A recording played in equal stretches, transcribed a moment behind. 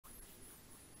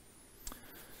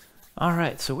All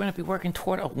right, so we're going to be working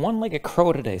toward a one-legged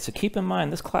crow today. So keep in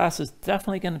mind, this class is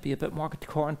definitely going to be a bit more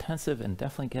core intensive and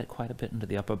definitely get quite a bit into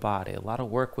the upper body. A lot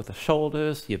of work with the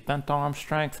shoulders, your bent arm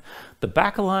strength, the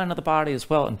back line of the body as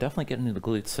well, and definitely getting into the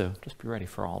glutes. So just be ready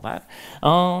for all that.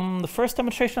 The first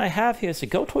demonstration I have here is to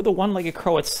go toward the one-legged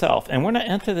crow itself, and we're going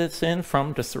to enter this in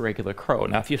from just a regular crow.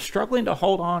 Now, if you're struggling to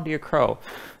hold on to your crow,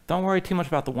 don't worry too much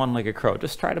about the one-legged crow.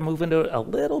 Just try to move into it a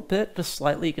little bit, just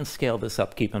slightly. You can scale this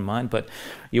up, keep in mind. But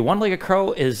your one-legged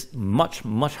crow is much,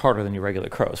 much harder than your regular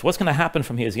crow. So what's going to happen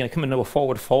from here is you're going to come into a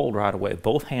forward fold right away,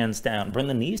 both hands down. Bring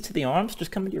the knees to the arms.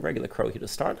 Just come into your regular crow here to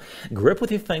start. Grip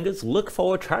with your fingers. Look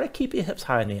forward. Try to keep your hips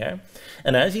high in the air.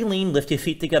 And as you lean, lift your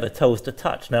feet together, toes to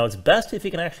touch. Now, it's best if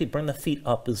you can actually bring the feet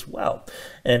up as well.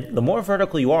 And the more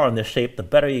vertical you are in this shape, the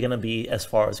better you're going to be as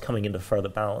far as coming into further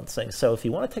balancing. So if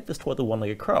you want to take this toward the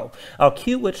one-legged crow, I'll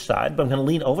cue which side, but I'm going to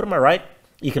lean over to my right.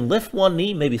 You can lift one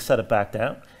knee, maybe set it back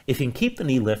down. If you can keep the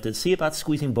knee lifted, see about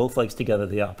squeezing both legs together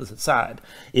the opposite side.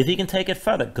 If you can take it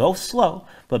further, go slow,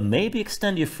 but maybe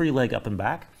extend your free leg up and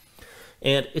back.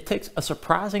 And it takes a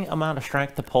surprising amount of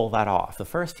strength to pull that off. The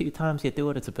first few times you do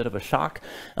it, it's a bit of a shock.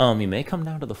 You may come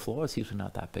down to the floor. It's usually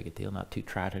not that big a deal, not too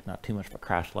tragic, not too much of a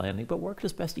crash landing, but work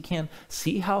as best you can.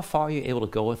 See how far you're able to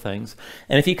go with things.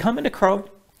 And if you come into crow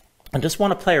and just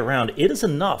want to play around, it is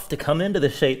enough to come into the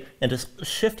shape and just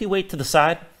shift your weight to the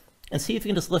side and see if you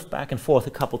can just lift back and forth a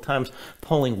couple times,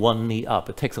 pulling one knee up.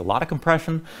 It takes a lot of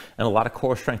compression and a lot of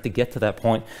core strength to get to that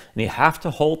point, and you have to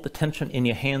hold the tension in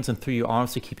your hands and through your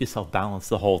arms to keep yourself balanced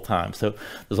the whole time. So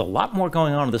there's a lot more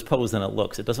going on in this pose than it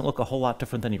looks. It doesn't look a whole lot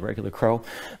different than your regular crow,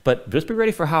 but just be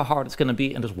ready for how hard it's going to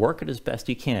be and just work it as best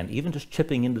you can. Even just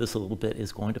chipping into this a little bit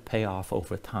is going to pay off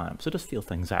over time. So just feel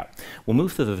things out. We'll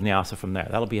move to the Vinyasa from there.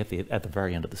 That'll be at the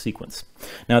very end of the sequence.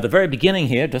 Now at the very beginning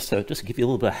here, just to give you a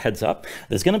little bit of heads up,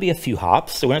 there's going to be a few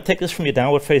hops. So we're going to take this from your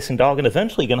downward facing dog, and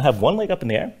eventually you're going to have one leg up in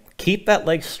the air. Keep that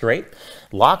leg straight.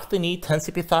 Lock the knee, tense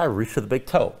up your thigh, reach for the big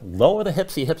toe. Lower the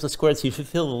hips, so your hips are squared, so you should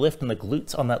feel the lift in the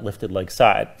glutes on that lifted leg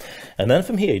side. And then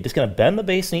from here, you're just going to bend the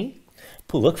base knee,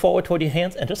 look forward toward your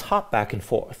hands, and just hop back and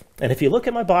forth. And if you look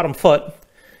at my bottom foot,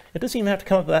 it doesn't even have to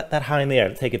come up that high in the air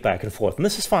to take it back and forth. And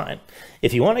this is fine.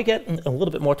 If you want to get a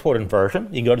little bit more toward inversion,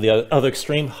 you can go to the other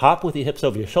extreme, hop with your hips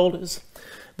over your shoulders.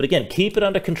 But again, keep it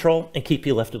under control and keep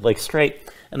your lifted leg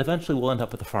straight, and eventually we'll end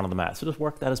up at the front of the mat. So just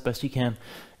work that as best you can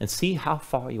and see how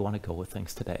far you want to go with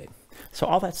things today. So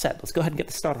all that said, let's go ahead and get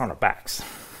the start on our backs.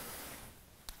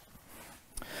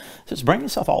 So just bring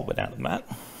yourself all the way down to the mat.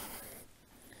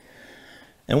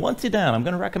 And once you're down, I'm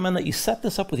going to recommend that you set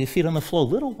this up with your feet on the floor a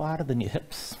little wider than your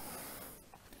hips.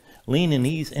 Lean your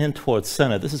knees in towards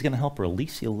center. This is going to help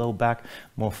release your low back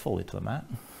more fully to the mat.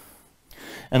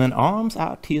 And then arms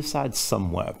out to your side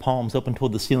somewhere, palms open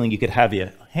toward the ceiling. You could have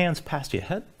your hands past your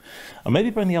head, or maybe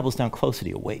bring the elbows down closer to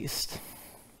your waist.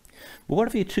 But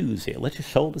whatever you choose here, let your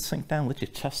shoulders sink down, let your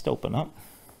chest open up.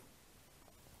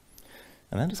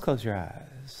 And then just close your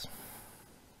eyes.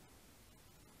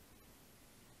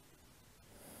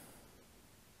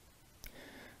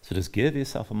 So just give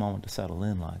yourself a moment to settle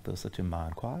in like this. Let your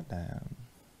mind quiet down.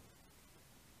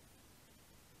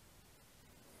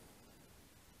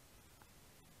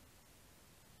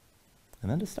 And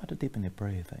then just start to deepen your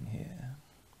breathing here.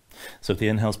 So if the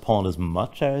inhale's pulling as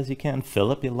much air as you can,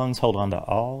 fill up your lungs, hold on to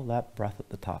all that breath at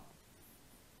the top.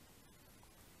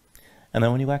 And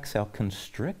then when you exhale,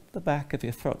 constrict the back of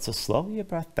your throat. So slow your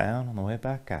breath down on the way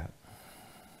back out.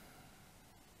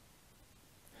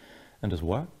 And just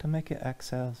work to make your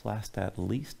exhales last at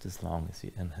least as long as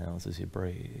your inhales as you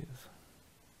breathe.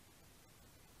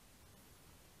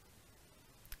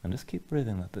 And just keep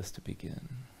breathing like this to begin.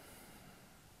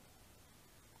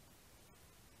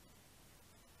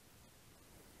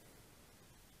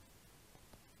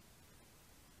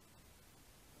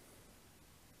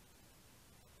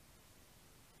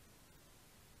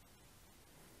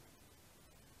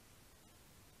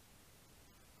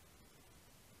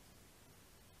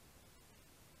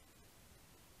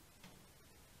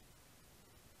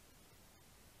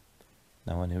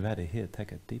 Now when you're ready here,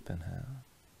 take a deep inhale.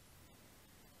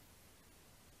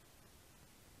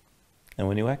 And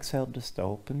when you exhale, just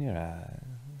open your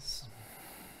eyes.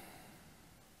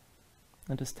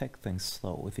 And just take things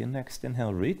slow. With your next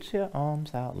inhale, reach your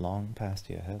arms out long past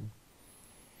your head.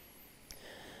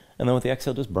 And then with the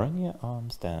exhale, just bring your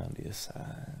arms down to your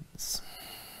sides.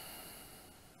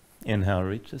 Inhale,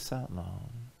 reach this out long.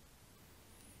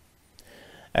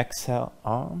 Exhale,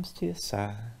 arms to your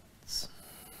sides.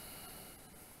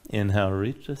 Inhale,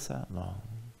 reach this out long.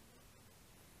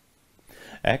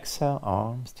 Exhale,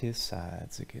 arms to your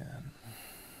sides again.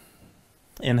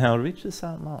 Inhale, reach this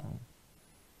out long.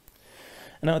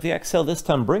 And now with the exhale this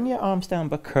time, bring your arms down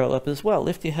but curl up as well.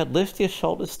 Lift your head, lift your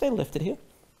shoulders, stay lifted here.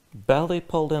 Belly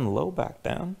pulled in, low back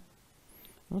down.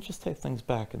 Let's just take things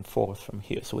back and forth from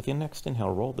here. So with your next inhale,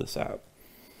 roll this out.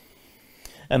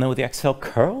 And then with the exhale,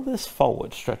 curl this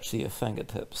forward, stretch to your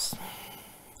fingertips.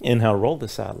 Inhale, roll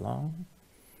this out long.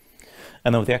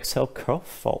 And then with the exhale, curl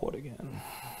forward again.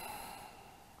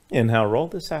 Inhale, roll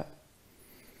this out.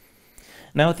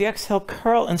 Now with the exhale,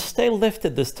 curl and stay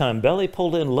lifted this time. Belly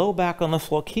pulled in, low back on the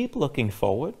floor. Keep looking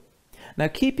forward. Now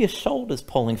keep your shoulders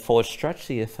pulling forward, stretch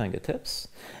to your fingertips.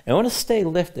 And want to stay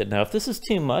lifted. Now if this is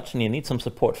too much and you need some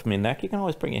support from your neck, you can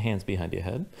always bring your hands behind your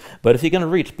head. But if you're going to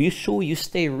reach, be sure you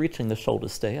stay reaching, the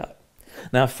shoulders stay up.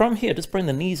 Now from here, just bring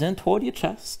the knees in toward your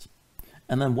chest.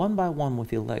 And then one by one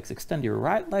with your legs, extend your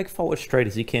right leg forward straight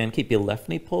as you can. Keep your left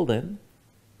knee pulled in.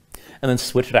 And then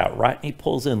switch it out. Right knee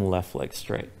pulls in, left leg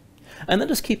straight. And then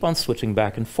just keep on switching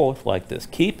back and forth like this.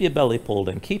 Keep your belly pulled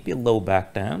in. Keep your low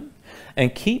back down.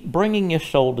 And keep bringing your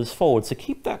shoulders forward. So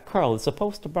keep that curl. It's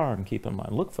supposed to burn, keep in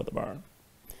mind. Look for the burn.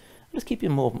 Just keep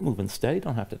your moving steady.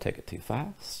 Don't have to take it too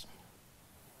fast.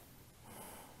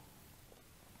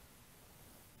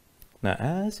 Now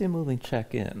as you're moving,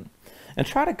 check in. And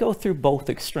try to go through both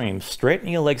extremes. Straighten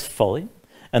your legs fully.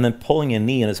 And then pulling your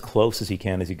knee in as close as you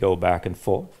can as you go back and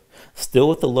forth. Still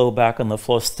with the low back on the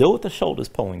floor. Still with the shoulders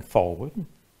pulling forward.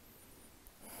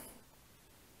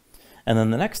 And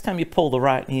then the next time you pull the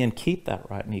right knee in, keep that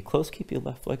right knee close. Keep your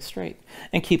left leg straight.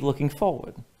 And keep looking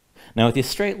forward. Now with your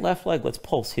straight left leg, let's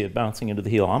pulse here, bouncing into the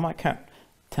heel. On my count.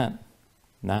 10,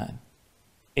 9,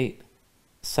 8,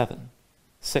 7,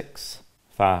 6,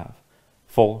 5,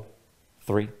 4,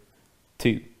 3,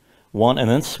 2, 1. And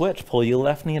then switch. Pull your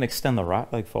left knee and extend the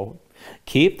right leg forward.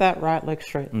 Keep that right leg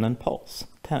straight and then pulse.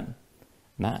 10,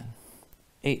 9,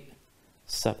 8,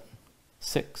 7,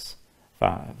 6,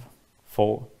 5,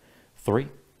 4, 3,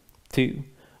 2,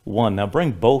 1. Now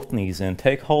bring both knees in.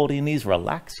 Take hold of your knees.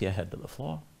 Relax your head to the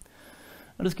floor.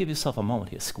 And just give yourself a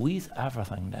moment here. Squeeze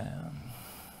everything down.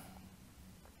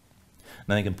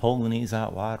 Now you can pull the knees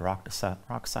out wide, rock side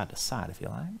to side if you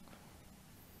like.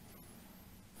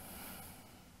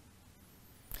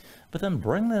 But then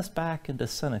bring this back into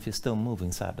center if you're still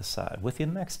moving side to side. With your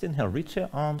next inhale, reach your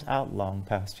arms out long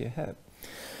past your head.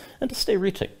 And just stay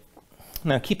reaching.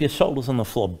 Now keep your shoulders on the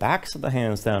floor, backs of the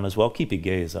hands down as well. Keep your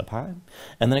gaze up high.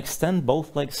 And then extend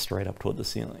both legs straight up toward the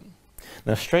ceiling.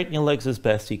 Now straighten your legs as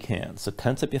best you can. So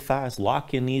tense up your thighs,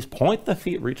 lock your knees, point the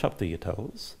feet, reach up to your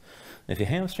toes. If your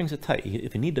hamstrings are tight,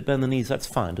 if you need to bend the knees, that's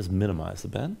fine. Just minimize the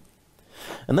bend.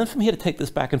 And then from here to take this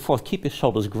back and forth, keep your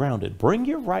shoulders grounded. Bring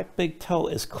your right big toe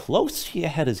as close to your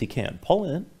head as you can. Pull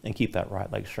in and keep that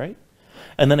right leg straight.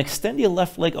 And then extend your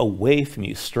left leg away from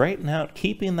you. Straighten out,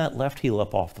 keeping that left heel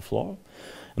up off the floor.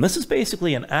 And this is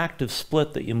basically an active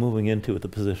split that you're moving into at the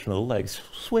position of the legs.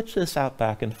 Switch this out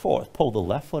back and forth. Pull the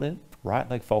left foot in, right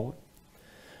leg forward.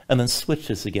 And then switch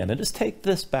this again. And just take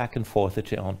this back and forth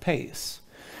at your own pace.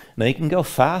 Now you can go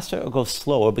faster or go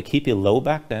slower, but keep your low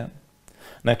back down.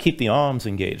 Now keep the arms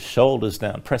engaged, shoulders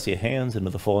down. Press your hands into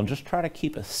the floor and just try to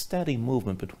keep a steady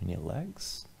movement between your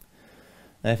legs.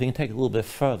 Now if you can take it a little bit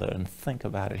further and think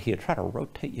about it here, try to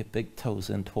rotate your big toes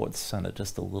in towards center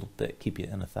just a little bit. Keep your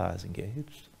inner thighs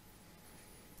engaged.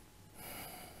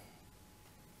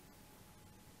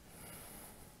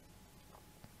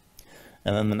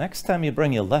 And then the next time you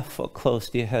bring your left foot close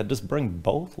to your head, just bring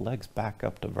both legs back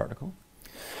up to vertical.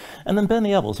 And then bend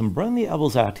the elbows and bring the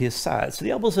elbows out to your sides. So the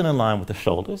elbows are in line with the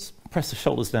shoulders. Press the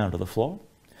shoulders down to the floor.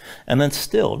 And then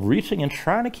still reaching and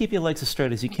trying to keep your legs as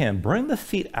straight as you can. Bring the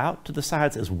feet out to the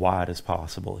sides as wide as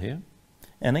possible here.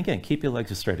 And again, keep your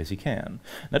legs as straight as you can.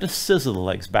 Now just scissor the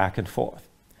legs back and forth.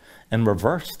 And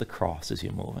reverse the cross as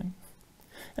you're moving.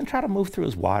 And try to move through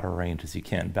as wide a range as you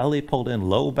can. Belly pulled in,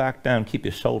 low back down. Keep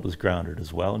your shoulders grounded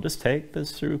as well. And just take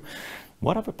this through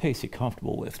whatever pace you're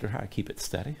comfortable with to try to keep it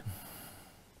steady.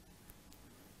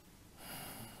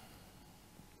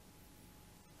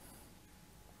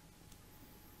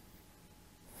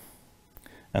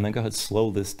 And then go ahead,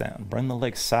 slow this down. Bring the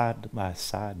legs side by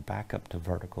side back up to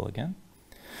vertical again.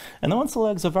 And then once the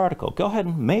legs are vertical, go ahead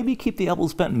and maybe keep the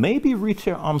elbows bent. Maybe reach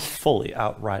your arms fully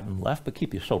out right and left, but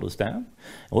keep your shoulders down. And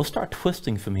we'll start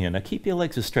twisting from here. Now keep your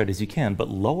legs as straight as you can, but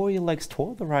lower your legs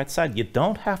toward the right side. You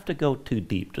don't have to go too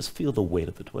deep. Just feel the weight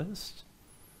of the twist.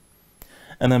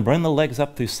 And then bring the legs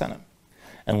up through center.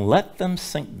 And let them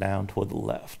sink down toward the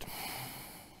left.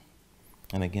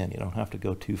 And again, you don't have to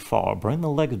go too far. Bring the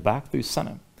legs back through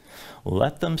center.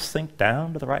 Let them sink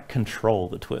down to the right. Control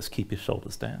the twist. Keep your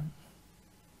shoulders down.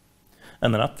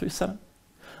 And then up through center.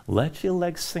 Let your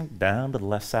legs sink down to the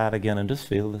left side again and just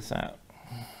feel this out.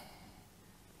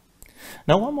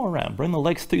 Now one more round. Bring the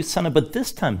legs through center, but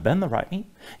this time bend the right knee.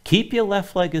 Keep your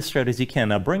left leg as straight as you can.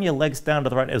 Now bring your legs down to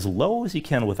the right as low as you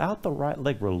can without the right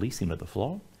leg releasing to the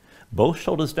floor. Both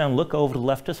shoulders down, look over to the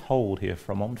left. Just hold here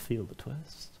for a moment. Feel the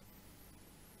twist.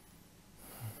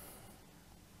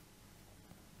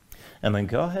 And then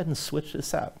go ahead and switch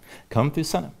this out. Come through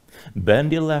center.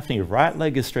 Bend your left knee. Right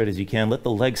leg as straight as you can. Let the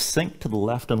leg sink to the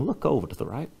left and look over to the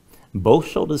right. Both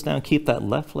shoulders down. Keep that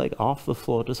left leg off the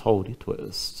floor. Just hold your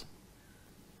twist.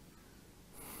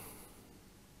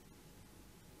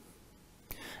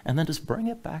 And then just bring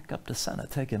it back up to center.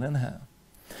 Take an inhale.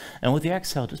 And with the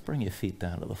exhale, just bring your feet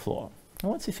down to the floor.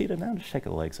 And once your feet are down, just shake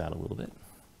the legs out a little bit.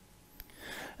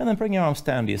 And then bring your arms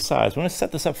down to your sides. We're going to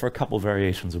set this up for a couple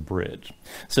variations of bridge.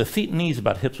 So feet and knees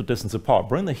about hips width distance apart.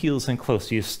 Bring the heels in close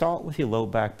to you. Start with your low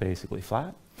back basically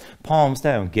flat. Palms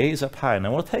down, gaze up high.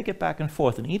 Now we'll take it back and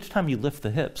forth. And each time you lift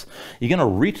the hips, you're going to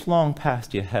reach long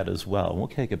past your head as well. And we'll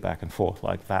take it back and forth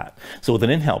like that. So with an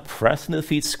inhale, press into the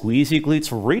feet, squeeze your glutes,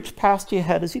 reach past your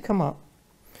head as you come up.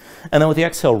 And then with the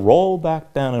exhale, roll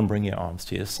back down and bring your arms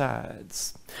to your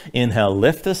sides. Inhale,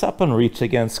 lift this up and reach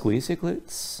again. Squeeze your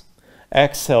glutes.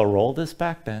 Exhale, roll this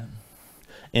back down.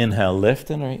 Inhale, lift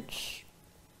and reach.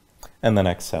 And then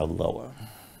exhale, lower.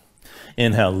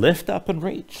 Inhale, lift up and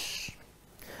reach.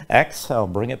 Exhale,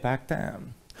 bring it back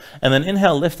down. And then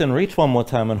inhale, lift and reach one more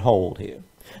time and hold here.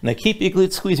 Now keep your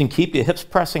glutes squeezing, keep your hips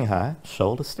pressing high.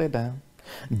 Shoulders stay down.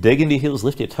 Dig into your heels,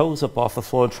 lift your toes up off the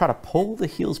floor, and try to pull the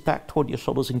heels back toward your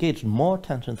shoulders. Engage more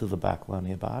tension through the back line of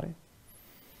your body.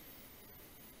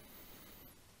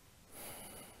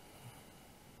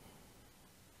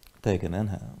 Take an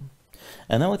inhale.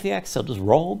 And then with the exhale, just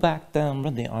roll back down,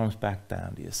 bring the arms back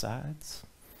down to your sides.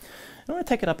 And we're going to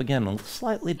take it up again in a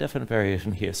slightly different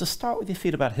variation here. So start with your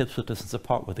feet about hips width distance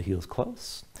apart with the heels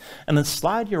close. And then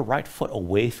slide your right foot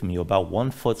away from you about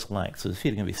 1 foot's length. So the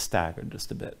feet are going to be staggered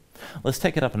just a bit. Let's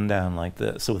take it up and down like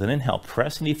this. So with an inhale,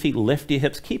 press into your feet, lift your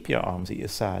hips, keep your arms at your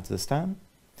sides this time.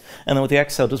 And then with the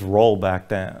exhale, just roll back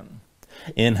down.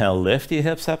 Inhale, lift your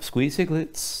hips up, squeeze your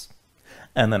glutes.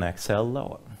 And then exhale,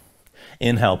 lower.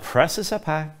 Inhale, press this up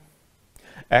high.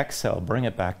 Exhale, bring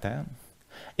it back down.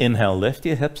 Inhale, lift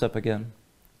your hips up again.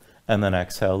 And then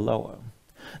exhale, lower.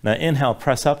 Now inhale,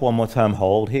 press up one more time,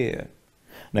 hold here.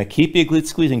 Now keep your glutes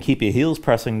squeezing, keep your heels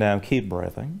pressing down, keep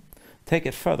breathing. Take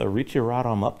it further, reach your right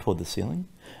arm up toward the ceiling.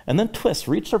 And then twist,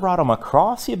 reach the right arm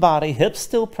across your body, hips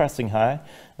still pressing high.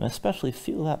 And especially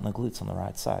feel that in the glutes on the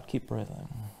right side. Keep breathing.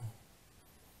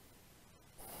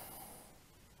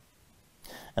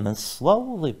 And then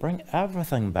slowly bring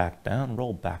everything back down,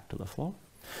 roll back to the floor.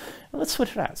 And let's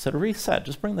switch it out. So to reset,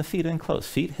 just bring the feet in close.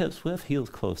 Feet hips width, heels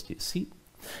close to your seat.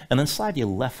 And then slide your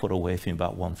left foot away from you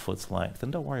about 1 foot's length.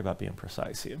 And don't worry about being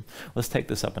precise here. Let's take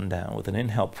this up and down. With an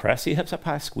inhale, press your hips up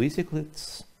high, squeeze your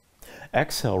glutes.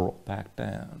 Exhale, roll back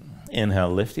down.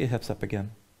 Inhale, lift your hips up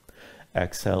again.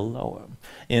 Exhale, lower.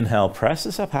 Inhale, press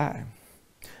this up high.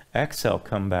 Exhale,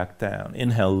 come back down.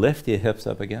 Inhale, lift your hips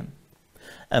up again.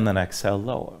 And then exhale,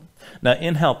 lower. Now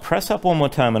inhale, press up one more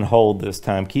time and hold this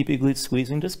time. Keep your glutes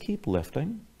squeezing, just keep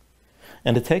lifting.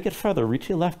 And to take it further, reach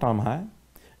your left arm high.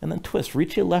 And then twist,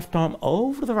 reach your left arm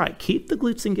over to the right. Keep the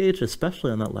glutes engaged,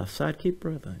 especially on that left side. Keep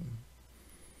breathing.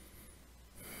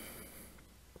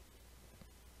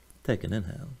 Take an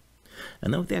inhale.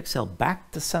 And then with the exhale,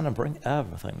 back to center, bring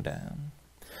everything down.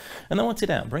 And then once you're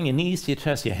down, bring your knees to your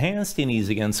chest, your hands to your knees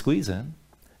again, squeeze in.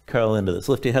 Curl into this.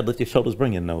 Lift your head, lift your shoulders,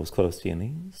 bring your nose close to your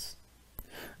knees.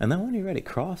 And then when you're ready,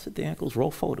 cross at the ankles, roll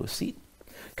forward to a seat.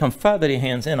 Come further your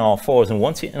hands in all fours, and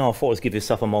once you're in all fours, give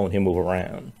yourself a moment here, move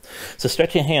around. So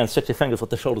stretch your hands, stretch your fingers,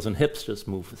 let the shoulders and hips just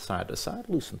move side to side,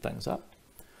 loosen things up.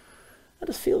 And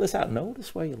just feel this out.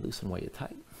 Notice where you loosen, where you're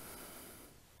tight.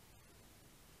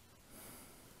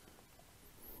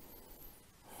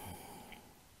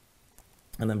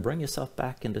 And then bring yourself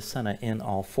back into center in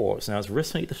all fours. Now, as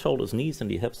wrists meet the shoulders, knees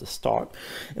into your hips to start.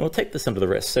 And we'll take this into the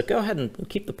wrists. So go ahead and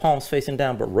keep the palms facing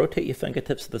down, but rotate your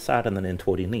fingertips to the side and then in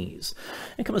toward your knees.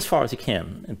 And come as far as you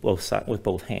can in both sides, with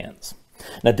both hands.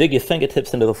 Now, dig your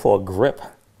fingertips into the floor, grip,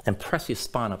 and press your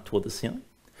spine up toward the ceiling.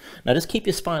 Now, just keep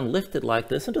your spine lifted like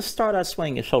this, and just start out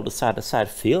swinging your shoulders side to side.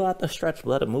 Feel out the stretch,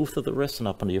 let it move through the wrists and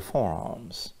up into your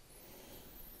forearms.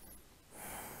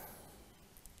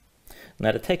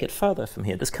 Now to take it further from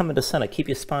here, just come into center, keep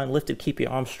your spine lifted, keep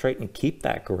your arms straight, and keep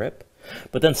that grip.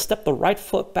 But then step the right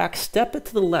foot back, step it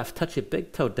to the left, touch your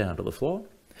big toe down to the floor,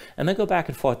 and then go back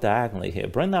and forth diagonally here.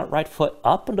 Bring that right foot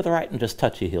up and to the right and just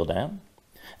touch your heel down.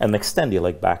 And extend your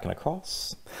leg back and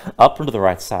across. Up and to the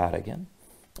right side again,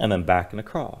 and then back and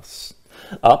across.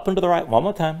 Up and to the right one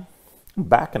more time,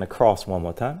 Back and across one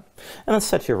more time. And then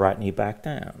set your right knee back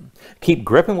down. Keep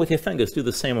gripping with your fingers. Do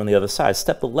the same on the other side.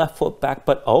 Step the left foot back,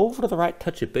 but over to the right.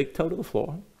 Touch your big toe to the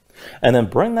floor. And then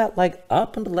bring that leg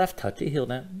up and to the left. Touch your heel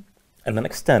down. And then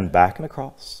extend back and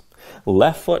across.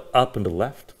 Left foot up and to the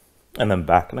left. And then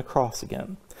back and across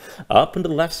again. Up and to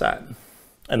the left side.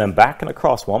 And then back and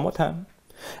across one more time.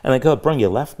 And then go bring your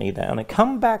left knee down and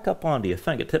come back up onto your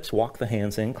fingertips. Walk the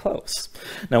hands in close.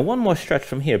 Now one more stretch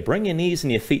from here. Bring your knees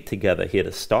and your feet together here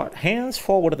to start. Hands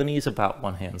forward to the knees about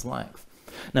one hand's length.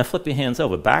 Now flip your hands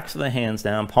over. Backs of the hands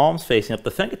down. Palms facing up.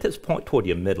 The fingertips point toward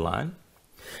your midline.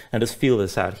 And just feel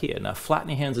this out here. Now flatten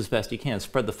your hands as best you can.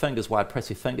 Spread the fingers wide.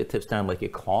 Press your fingertips down like you're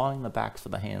clawing the backs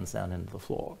of the hands down into the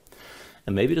floor.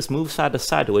 And maybe just move side to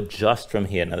side to adjust from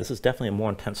here. Now this is definitely a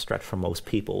more intense stretch for most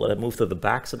people. Let it move through the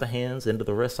backs of the hands, into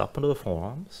the wrists, up into the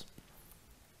forearms.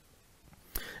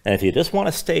 And if you just want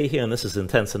to stay here and this is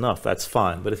intense enough, that's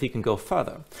fine. But if you can go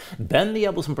further, bend the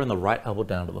elbows and bring the right elbow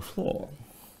down to the floor.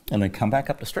 And then come back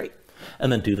up to straight.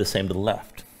 And then do the same to the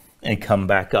left. And come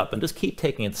back up. And just keep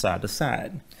taking it side to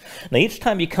side. Now each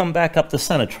time you come back up the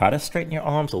center, try to straighten your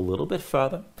arms a little bit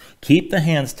further. Keep the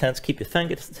hands tense. Keep your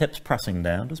fingertips pressing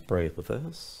down. Just breathe with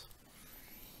this.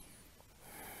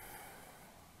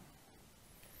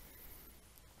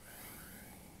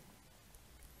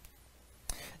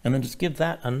 And then just give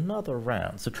that another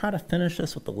round. So try to finish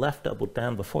this with the left elbow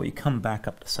down before you come back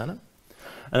up to center.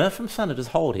 And then from center, just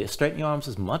hold here. Straighten your arms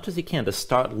as much as you can to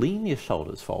start. Lean your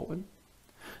shoulders forward.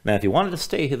 Now, if you wanted to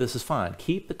stay here, this is fine.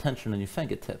 Keep the tension in your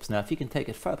fingertips. Now, if you can take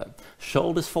it further,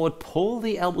 shoulders forward, pull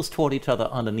the elbows toward each other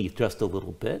underneath just a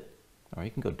little bit. Or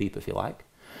you can go deep if you like.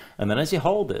 And then as you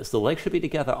hold this, the legs should be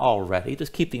together already.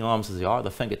 Just keep the arms as they are, the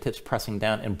fingertips pressing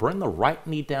down, and bring the right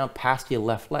knee down past your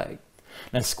left leg.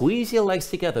 Now, squeeze your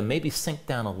legs together, maybe sink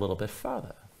down a little bit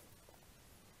further.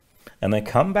 And then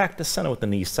come back to center with the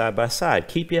knees side by side.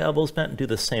 Keep your elbows bent and do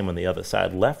the same on the other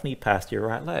side. Left knee past your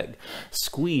right leg.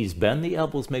 Squeeze, bend the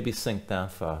elbows, maybe sink down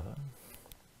further.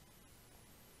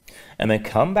 And then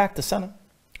come back to center.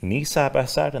 Knees side by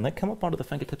side, and then come up onto the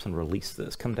fingertips and release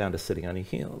this. Come down to sitting on your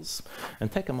heels.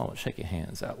 And take a moment, shake your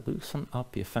hands out. Loosen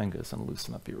up your fingers and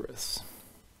loosen up your wrists.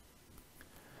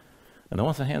 And then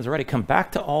once the hands are ready, come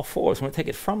back to all fours. We're going to take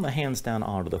it from the hands down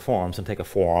onto the forearms and take a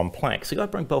forearm plank. So you got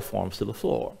to bring both forearms to the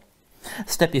floor.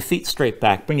 Step your feet straight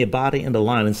back. Bring your body into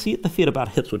line and see the feet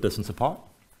about hips width distance apart.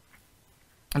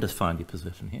 And just find your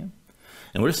position here.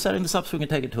 And we're just setting this up so we can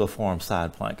take it to a forearm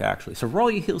side plank, actually. So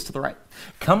roll your heels to the right.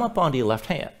 Come up onto your left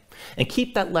hand. And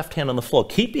keep that left hand on the floor.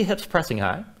 Keep your hips pressing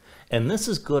high. And this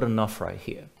is good enough right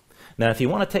here. Now, if you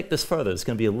want to take this further, it's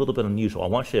going to be a little bit unusual. I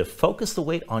want you to focus the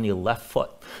weight on your left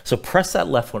foot. So press that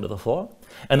left foot to the floor.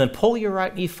 And then pull your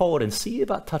right knee forward and see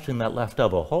about touching that left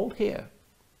elbow. Hold here.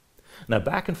 Now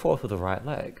back and forth with the right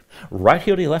leg. Right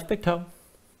heel to your left big toe.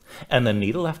 And then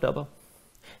knee to left elbow.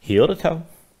 Heel to toe.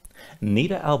 Knee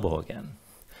to elbow again.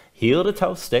 Heel to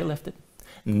toe, stay lifted.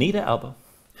 Knee to elbow.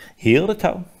 Heel to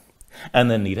toe. And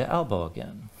then knee to elbow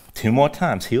again. 2 more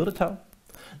times. Heel to toe.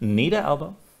 Knee to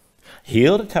elbow.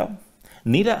 Heel to toe.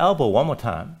 Knee to elbow one more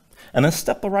time. And then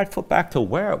step the right foot back to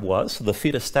where it was. So the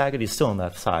feet are staggered. You're still in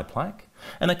that side plank.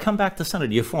 And then come back to center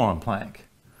to your forearm plank.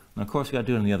 And of course, you got to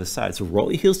do it on the other side. So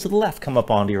roll your heels to the left, come up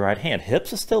onto your right hand.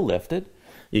 Hips are still lifted.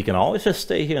 You can always just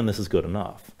stay here, and this is good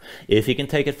enough. If you can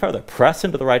take it further, press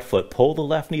into the right foot, pull the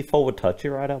left knee forward, touch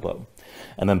your right elbow.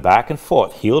 And then back and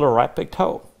forth, heel to right big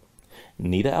toe,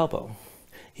 knee to elbow,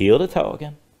 heel to toe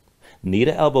again, knee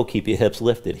to elbow, keep your hips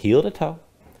lifted, heel to toe,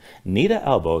 knee to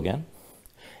elbow again,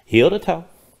 heel to toe,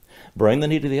 bring the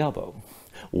knee to the elbow.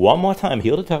 One more time,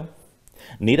 heel to toe,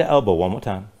 knee to elbow, one more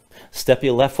time. Step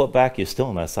your left foot back, you're still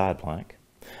in that side plank.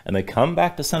 And then come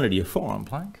back to center to your forearm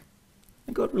plank.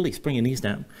 And go to release, bring your knees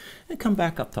down. And come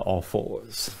back up to all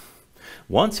fours.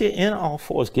 Once you're in all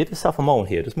fours, give yourself a moment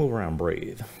here. Just move around,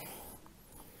 breathe.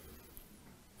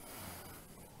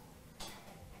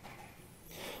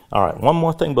 All right, one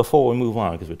more thing before we move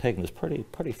on, because we're taking this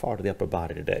pretty far to the upper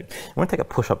body today. We're going to take a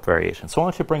push-up variation. So I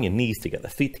want you to bring your knees together,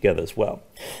 feet together as well.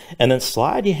 And then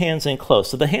slide your hands in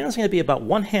close. So the hands are going to be about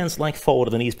one hand's length forward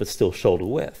of the knees, but still shoulder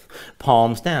width.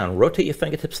 Palms down. Rotate your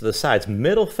fingertips to the sides.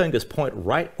 Middle fingers point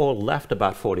right or left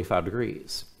about 45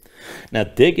 degrees. Now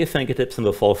dig your fingertips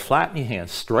into the floor. Flatten your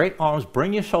hands. Straight arms.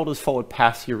 Bring your shoulders forward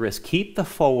past your wrists. Keep the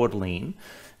forward lean.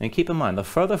 And keep in mind, the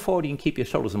further forward you can keep your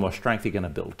shoulders, the more strength you're going to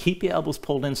build. Keep your elbows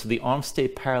pulled in so the arms stay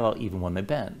parallel even when they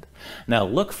bend. Now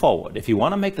look forward. If you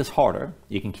want to make this harder,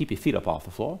 you can keep your feet up off the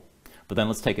floor. But then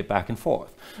let's take it back and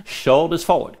forth. Shoulders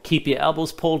forward. Keep your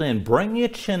elbows pulled in. Bring your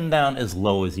chin down as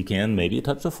low as you can. Maybe you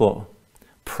touch the floor.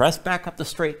 Press back up to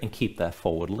straight and keep that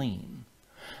forward lean.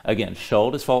 Again,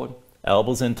 shoulders forward.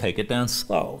 elbows in, take it down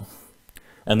slow,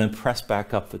 and then press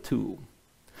back up for 2.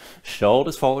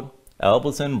 Shoulders forward,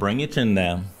 elbows in, bring your chin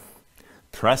down.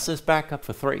 Press this back up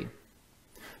for 3.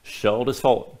 Shoulders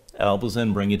forward, elbows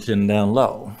in, bring your chin down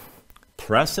low.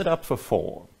 Press it up for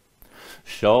 4.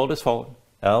 Shoulders forward,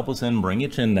 elbows in, bring your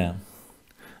chin down.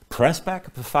 Press back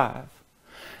up for 5.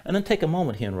 And then take a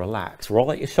moment here and relax.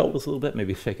 Roll out your shoulders a little bit,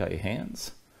 maybe shake out your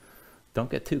hands. Don't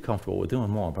get too comfortable. We're doing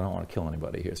more, but I don't want to kill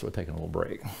anybody here, so we're taking a little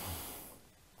break.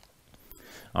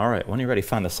 All right, when you're ready,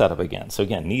 find the setup again. So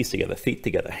again, knees together, feet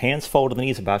together, hands folded, the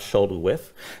knees about shoulder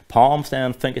width, palms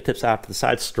down, fingertips out to the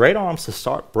side, straight arms to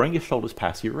start. Bring your shoulders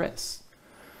past your wrists.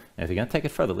 And if you're going to take it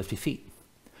further, lift your feet.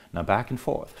 Now back and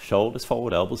forth, shoulders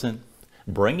forward, elbows in.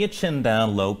 Bring your chin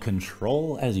down low,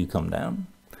 control as you come down.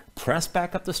 Press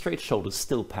back up the straight shoulders,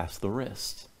 still past the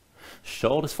wrist.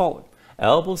 Shoulders forward,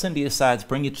 elbows into your sides,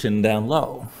 bring your chin down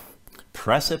low.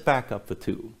 Press it back up for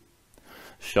 2.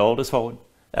 Shoulders forward,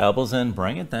 elbows in,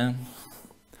 bring it down.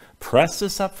 Press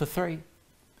this up for 3.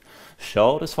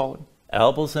 Shoulders forward,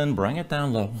 elbows in, bring it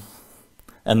down low.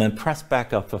 And then press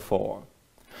back up for 4.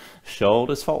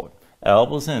 Shoulders forward,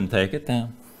 elbows in, take it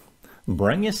down.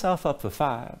 Bring yourself up for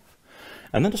 5.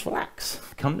 And then just relax.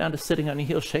 Come down to sitting on your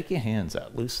heels, shake your hands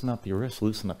out. Loosen up your wrists,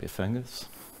 loosen up your fingers.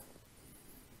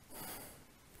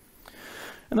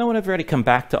 And then whenever you're ready, come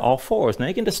back to all fours. Now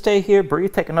you can just stay here,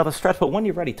 breathe, take another stretch, but when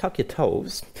you're ready, tuck your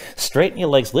toes, straighten your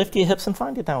legs, lift your hips, and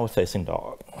find your downward facing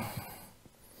dog.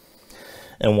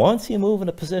 And once you move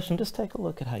into position, just take a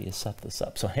look at how you set this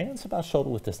up. So hands about shoulder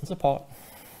width distance apart.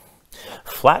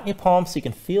 Flatten your palms so you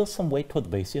can feel some weight toward the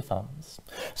base of your thumbs.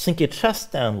 Sink your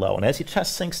chest down low, and as your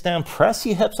chest sinks down, press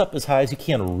your hips up as high as you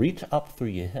can. Reach up through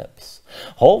your hips.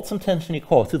 Hold some tension in your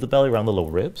core through the belly around the low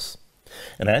ribs.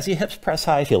 And as your hips press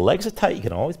high, if your legs are tight, you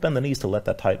can always bend the knees to let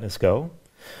that tightness go.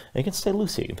 And you can stay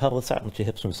loose here. You can pedal this out and let your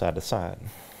hips move side to side.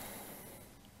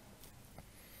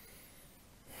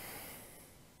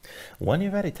 When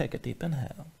you're ready, take a deep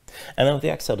inhale. And then with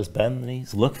the exhale, just bend the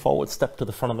knees, look forward, step to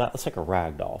the front of that. Let's take a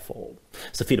ragdoll fold.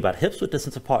 So feet about hips width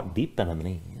distance apart, deep bend on the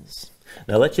knees.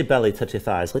 Now let your belly touch your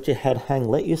thighs, let your head hang,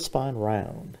 let your spine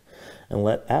round. And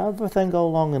let everything go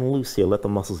long and loose here. Let the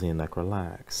muscles in your neck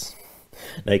relax.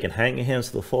 Now you can hang your hands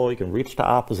to the floor, you can reach to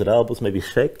opposite elbows, maybe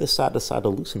shake this side to side to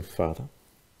loosen further.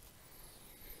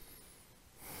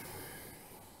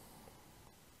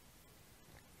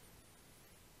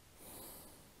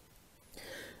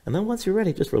 And then once you're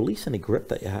ready, just release any grip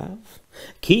that you have.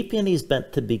 Keep your knees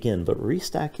bent to begin, but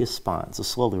restack your spine. So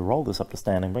slowly roll this up to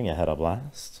standing, bring your head up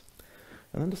last.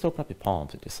 And then just open up your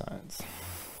palms at your sides.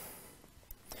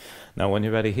 Now when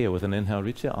you're ready here, with an inhale,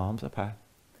 reach your arms up high.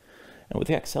 And with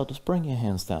the exhale, just bring your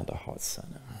hands down to heart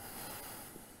center.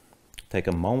 Take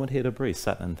a moment here to breathe,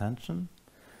 set an intention.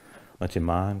 Let your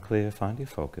mind clear, find your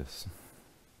focus.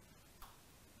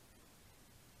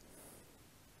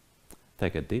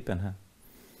 Take a deep inhale.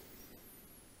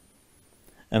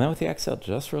 And then with the exhale,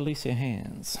 just release your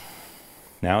hands.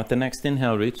 Now with the next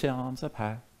inhale, reach your arms up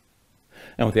high.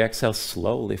 And with the exhale,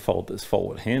 slowly fold this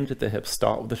forward. Hinge at the hips,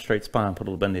 start with a straight spine, put a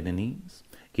little bend in your knees.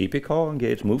 Keep your core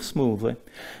engaged, move smoothly,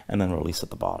 and then release at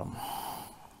the bottom.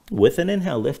 With an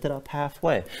inhale, lift it up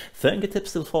halfway.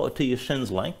 Fingertips still forward to your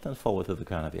shins, lengthen forward to the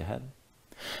crown of your head.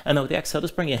 And then with the exhale,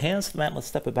 just bring your hands to the mat, let's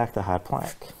step it back to high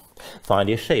plank. Find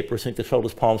your shape, sink the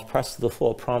shoulders, palms, press to the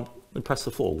floor, and press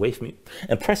the floor away from you.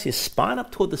 And press your spine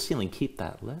up toward the ceiling, keep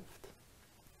that lift.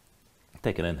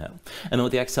 Take an inhale. And then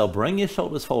with the exhale, bring your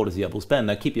shoulders forward as the elbows bend.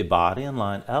 Now keep your body in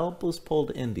line, elbows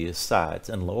pulled into your sides,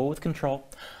 and lower with control,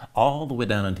 all the way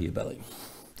down into your belly.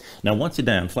 Now once you're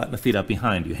down, flatten the feet up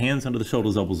behind you, hands under the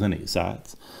shoulders, elbows into your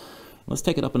sides. Let's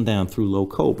take it up and down through low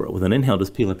cobra. With an inhale,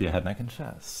 just peel up your head, neck, and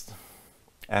chest.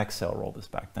 Exhale, roll this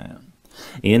back down.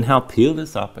 Inhale, peel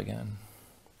this up again.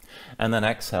 And then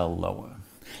exhale, lower.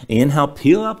 Inhale,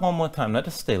 peel up one more time. Now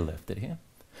just stay lifted here.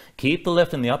 Keep the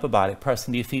lift in the upper body. Press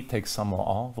into your feet. Take some more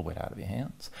all the way out of your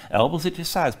hands. Elbows at your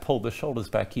sides. Pull the shoulders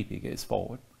back. Keep your gaze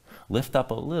forward. Lift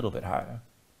up a little bit higher.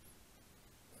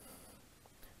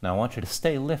 Now I want you to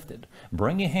stay lifted.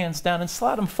 Bring your hands down and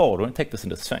slide them forward. We're going to take this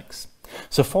into Sphinx.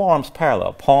 So forearms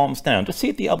parallel, palms down. Just see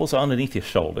if the elbows are underneath your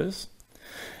shoulders.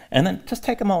 And then just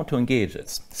take a moment to engage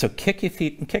this. So kick your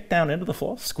feet and kick down into the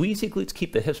floor. Squeeze your glutes,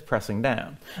 keep the hips pressing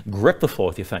down. Grip the floor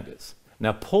with your fingers.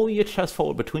 Now pull your chest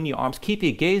forward between your arms. Keep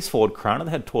your gaze forward, crown of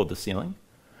the head toward the ceiling.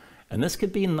 And this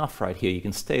could be enough right here. You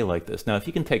can stay like this. Now if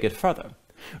you can take it further,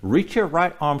 reach your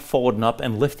right arm forward and up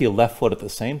and lift your left foot at the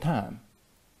same time.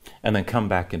 And then come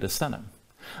back into center.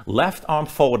 Left arm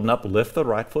forward and up, lift the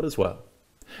right foot as well.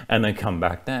 And then come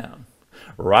back down.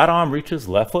 Right arm reaches,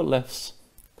 left foot lifts.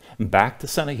 Back to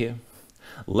center here.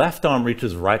 Left arm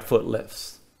reaches, right foot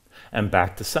lifts. and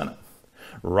back to center.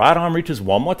 Right arm reaches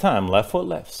one more time, left foot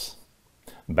lifts.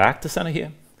 Back to center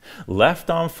here. Left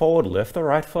arm forward, lift the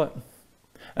right foot,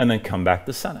 and then come back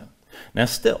to center. Now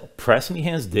still, pressing your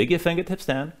hands, dig your fingertips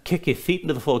down, kick your feet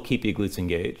into the floor, keep your glutes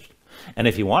engaged. And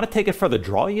if you want to take it further,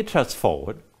 draw your chest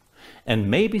forward,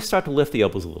 and maybe start to lift the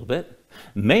elbows a little bit.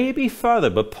 Maybe further,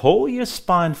 but pull your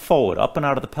spine forward, up and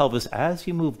out of the pelvis as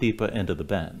you move deeper into the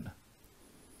bend.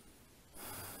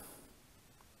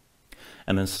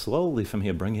 And then slowly from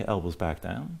here, bring your elbows back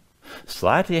down.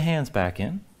 Slide your hands back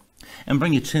in, and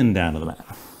bring your chin down to the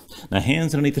mat. Now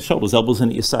hands underneath the shoulders, elbows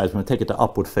into your sides. We're going to take it to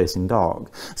upward facing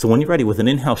dog. So when you're ready, with an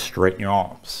inhale, straighten your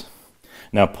arms.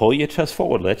 Now pull your chest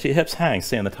forward, let your hips hang,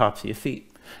 stay on the tops of your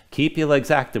feet. Keep your legs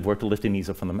active, work to lift your knees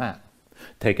up from the mat.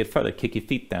 Take it further, kick your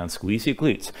feet down, squeeze your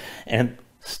glutes, and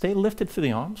stay lifted through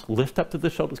the arms, lift up to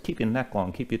the shoulders, keep your neck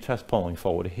long, keep your chest pulling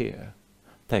forward here.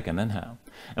 Take an inhale.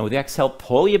 And with the exhale,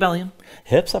 pull your belly in,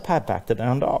 hips up high, back to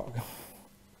down dog.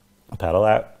 Pedal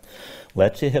out,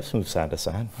 let your hips move side to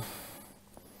side.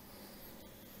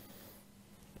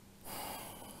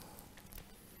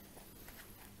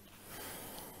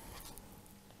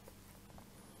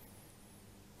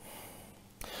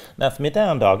 Now from your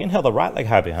down dog, inhale the right leg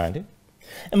high behind you.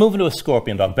 And move into a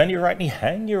scorpion dog. Bend your right knee,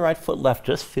 hang your right foot left.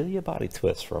 Just feel your body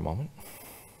twist for a moment.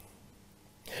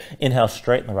 Inhale,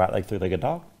 straighten the right leg, three-legged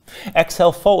dog.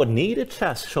 Exhale, forward, knee to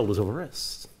chest, shoulders over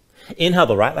wrists. Inhale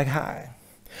the right leg high.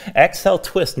 Exhale,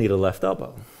 twist, knee to left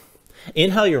elbow.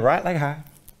 Inhale your right leg high.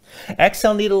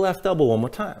 Exhale, knee to left elbow one more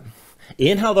time.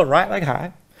 Inhale the right leg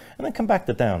high. And then come back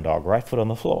to down dog, right foot on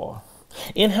the floor.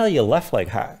 Inhale your left leg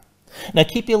high. Now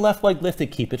keep your left leg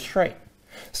lifted, keep it straight.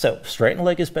 So straighten the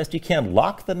leg as best you can,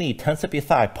 lock the knee, tense up your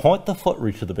thigh, point the foot,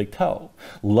 reach to the big toe.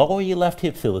 Lower your left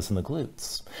hip, feel this in the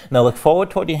glutes. Now look forward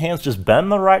toward your hands, just bend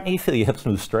the right knee, feel your hips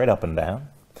move straight up and down.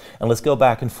 And let's go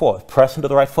back and forth. Press into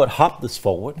the right foot, hop this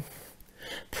forward.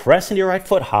 Press into your right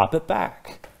foot, hop it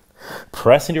back.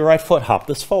 Press into your right foot, hop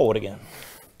this forward again.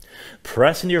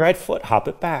 Press into your right foot, hop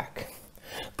it back.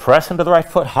 Press into the right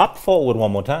foot, hop forward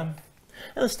one more time.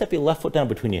 And then step your left foot down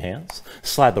between your hands.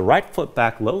 Slide the right foot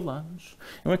back, low lunge.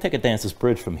 And we're going to take a dancer's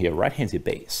bridge from here. Right hand's your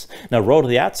base. Now roll to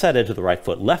the outside edge of the right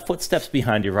foot. Left foot steps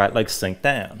behind your right leg, sink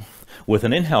down. With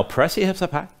an inhale, press your hips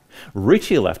up high. Reach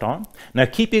your left arm. Now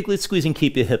keep your glutes squeezing,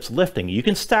 keep your hips lifting. You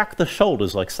can stack the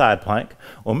shoulders like side plank,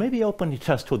 or maybe open your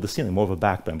chest toward the ceiling, more of a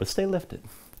back bend, but stay lifted.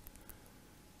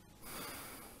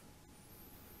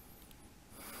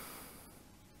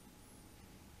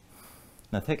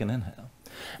 Now take an inhale.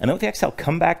 And then with the exhale,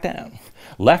 come back down.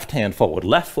 Left hand forward,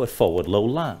 left foot forward, low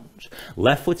lunge.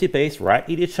 Left foot's your base, right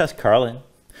knee to your chest, curl in.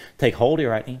 Take hold of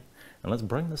your right knee, and let's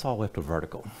bring this all the way up to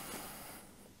vertical.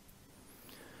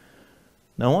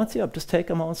 Now once you're up, just take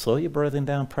a moment, slow your breathing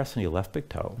down, press on your left big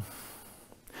toe.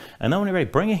 And then when you're ready,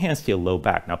 bring your hands to your low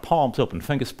back. Now palms open,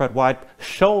 fingers spread wide,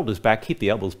 shoulders back, keep the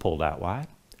elbows pulled out wide.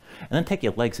 And then take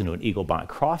your legs into an eagle bind.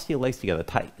 Cross your legs together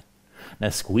tight. Now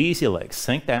squeeze your legs,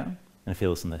 sink down. And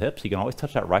feel this in the hips. You can always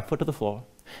touch that right foot to the floor.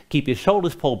 Keep your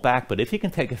shoulders pulled back, but if you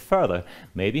can take it further,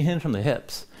 maybe hinge from the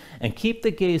hips. And keep the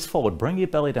gaze forward. Bring your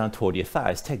belly down toward your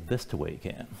thighs. Take this to where you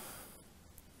can.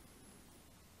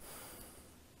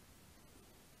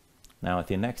 Now with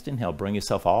your next inhale, bring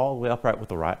yourself all the way upright with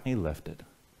the right knee lifted.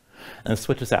 And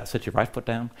switch this out. Sit your right foot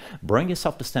down. Bring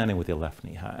yourself to standing with your left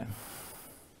knee high.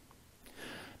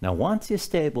 Now once you're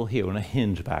stable here, we're going to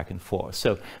hinge back and forth.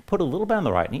 So put a little bend on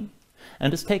the right knee.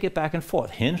 And just take it back and forth.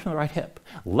 Hinge from the right hip.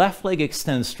 Left leg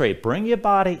extends straight. Bring your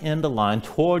body into line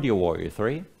toward your warrior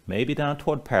three. Maybe down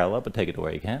toward parallel, but take it to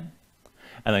where you can.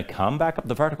 And then come back up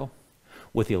the vertical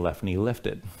with your left knee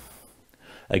lifted.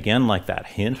 Again, like that.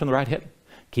 Hinge from the right hip.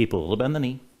 Keep a little bend in the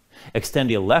knee. Extend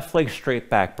your left leg straight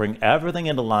back. Bring everything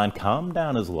into line. Come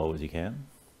down as low as you can.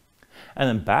 And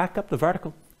then back up the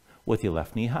vertical with your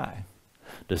left knee high.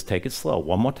 Just take it slow.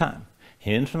 One more time.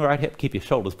 Hinge from the right hip. Keep your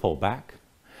shoulders pulled back.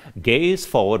 Gaze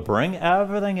forward, bring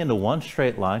everything into one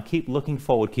straight line. Keep looking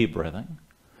forward, keep breathing.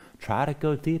 Try to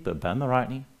go deeper. Bend the right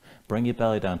knee. Bring your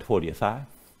belly down toward your thigh.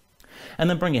 And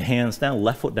then bring your hands down,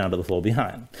 left foot down to the floor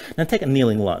behind. Now take a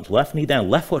kneeling lunge. Left knee down,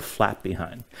 left foot flat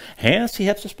behind. Hands to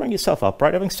your hips, just bring yourself up.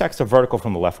 Right, everything stacks to vertical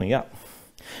from the left knee up.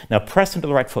 Now press into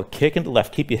the right foot, kick into the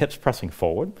left, keep your hips pressing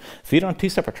forward. Feet on two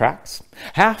separate tracks.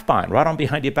 Half bind, right arm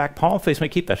behind your back, palm face,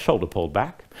 keep that shoulder pulled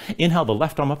back. Inhale the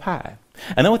left arm up high.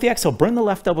 And then with the exhale, bring the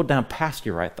left elbow down past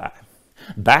your right thigh.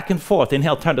 Back and forth,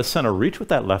 inhale, turn to center, reach with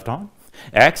that left arm.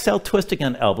 Exhale, twist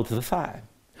again, elbow to the thigh.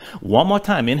 One more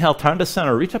time, inhale, turn to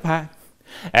center, reach up high.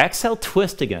 Exhale,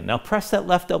 twist again. Now press that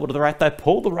left elbow to the right thigh,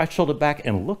 pull the right shoulder back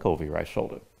and look over your right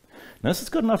shoulder. Now, this is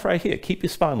good enough right here. Keep your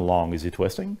spine long as you're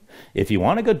twisting. If you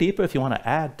want to go deeper, if you want to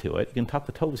add to it, you can tuck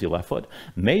the toes of your left foot.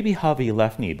 Maybe hover your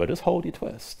left knee, but just hold your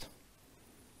twist.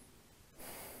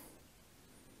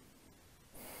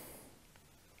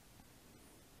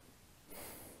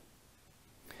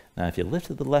 Now, if you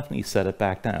lifted the left knee, set it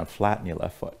back down, flatten your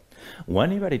left foot.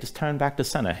 When you're ready, just turn back to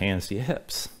center, hands to your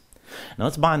hips. Now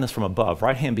let's bind this from above.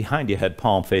 Right hand behind your head,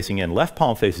 palm facing in. Left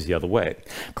palm faces the other way.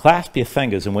 Clasp your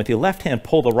fingers, and with your left hand,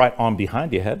 pull the right arm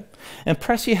behind your head, and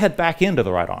press your head back into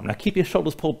the right arm. Now keep your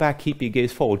shoulders pulled back, keep your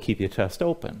gaze forward, keep your chest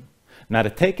open. Now to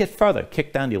take it further,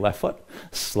 kick down your left foot.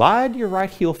 Slide your right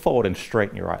heel forward and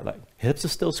straighten your right leg. Hips are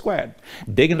still squared.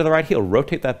 Dig into the right heel,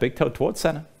 rotate that big toe towards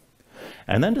center.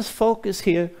 And then just focus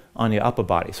here on your upper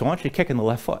body. So I want you to kick in the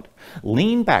left foot.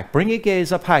 Lean back, bring your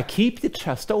gaze up high, keep your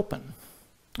chest open.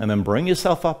 And then bring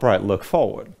yourself upright, look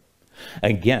forward.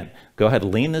 Again, go ahead,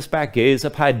 lean this back, gaze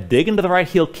up high, dig into the right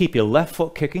heel, keep your left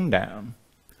foot kicking down.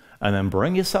 And then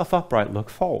bring yourself upright, look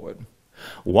forward.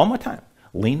 One more time,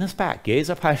 lean this back, gaze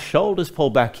up high, shoulders pull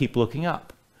back, keep looking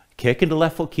up. Kick into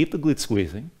left foot, keep the glutes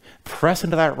squeezing. Press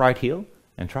into that right heel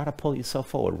and try to pull yourself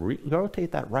forward.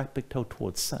 Rotate that right big toe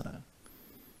towards center.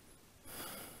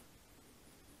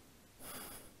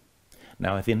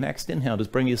 Now, with your next inhale,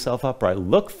 just bring yourself upright.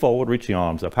 Look forward, reach your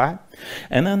arms up high,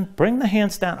 and then bring the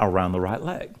hands down around the right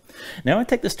leg. Now, I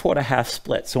take this toward a half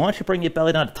split. So, I want you to bring your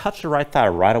belly down to touch the right thigh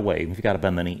right away, even if you got to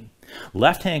bend the knee.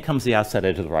 Left hand comes to the outside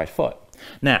edge of the right foot.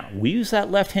 Now, we use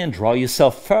that left hand, draw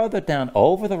yourself further down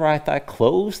over the right thigh,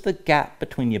 close the gap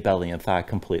between your belly and thigh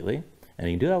completely. And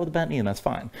you can do that with a bent knee, and that's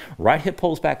fine. Right hip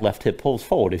pulls back, left hip pulls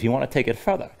forward. If you want to take it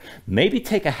further, maybe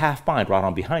take a half bind right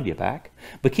on behind your back,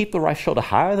 but keep the right shoulder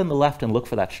higher than the left and look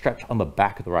for that stretch on the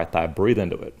back of the right thigh. Breathe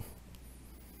into it.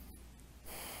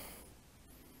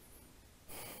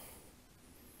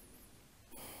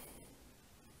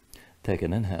 Take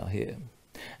an inhale here.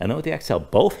 And then with the exhale,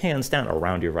 both hands down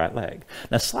around your right leg.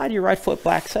 Now slide your right foot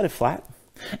back, set it flat,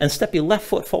 and step your left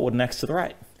foot forward next to the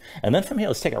right. And then from here,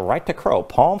 let's take it right to crow,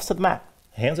 palms to the mat.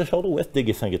 Hands are shoulder width, dig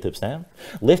your fingertips down.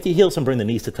 Lift your heels and bring the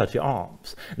knees to touch your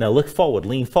arms. Now look forward,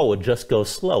 lean forward, just go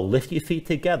slow. Lift your feet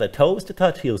together, toes to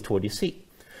touch, heels toward your seat.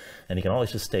 And you can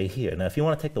always just stay here. Now if you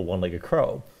want to take the one-legged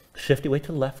crow, shift your weight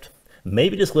to the left.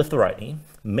 Maybe just lift the right knee.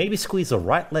 Maybe squeeze the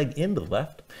right leg into the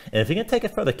left. And if you can take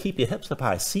it further, keep your hips up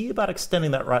high. See about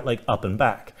extending that right leg up and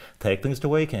back. Take things to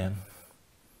where you can.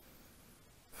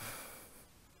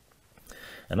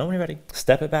 And then when you're ready,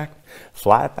 step it back,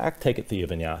 fly it back, take it through your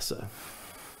Vinyasa.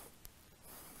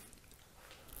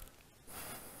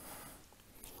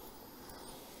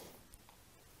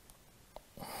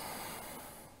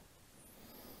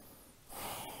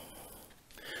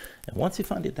 And once you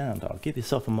find your down dog, give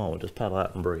yourself a moment, just paddle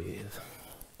out and breathe.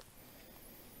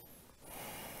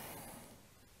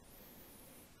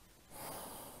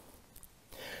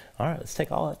 All right, let's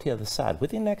take all that to the other side.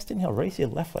 With your next inhale, raise your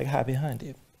left leg high behind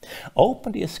you.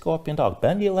 Open to your scorpion dog.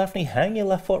 Bend your left knee, hang your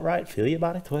left foot right, feel your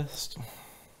body twist.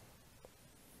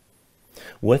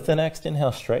 With the next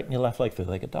inhale, straighten your left leg, feel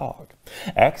like a dog.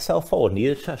 Exhale forward, knee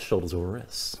to chest, shoulders over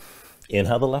wrists.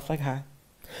 Inhale the left leg high.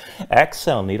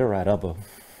 Exhale, knee to right elbow.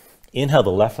 Inhale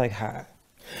the left leg high.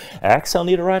 Exhale,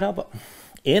 knee to right elbow.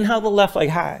 Inhale the left leg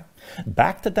high.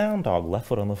 Back to down dog, left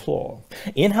foot on the floor.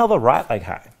 Inhale the right leg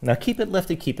high. Now keep it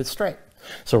lifted, keep it straight.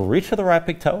 So reach for the right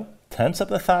big toe, tense up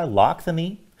the thigh, lock the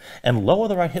knee, and lower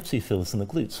the right hip so you feel this in the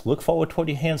glutes. Look forward toward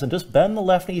your hands and just bend the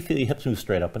left knee, feel your hips move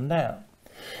straight up and down.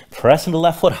 Press into the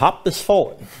left foot, hop this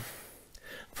forward.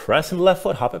 Press into the left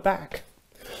foot, hop it back.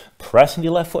 Press into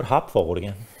your left foot, hop forward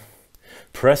again.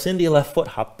 Press into your left foot,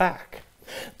 hop back.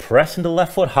 Press into the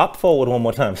left foot, hop forward one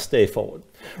more time, stay forward.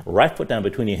 Right foot down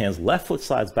between your hands, left foot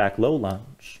slides back, low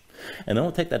lunge. And then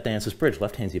we'll take that dancer's bridge,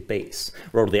 left hand's your base.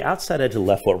 Roll to the outside edge of the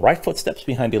left foot, right foot steps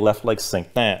behind your left leg,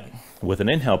 sink down. With an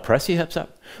inhale, press your hips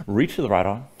up, reach to the right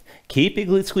arm. Keep your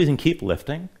glutes squeezing, keep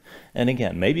lifting. And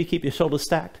again, maybe you keep your shoulders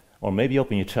stacked, or maybe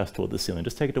open your chest toward the ceiling.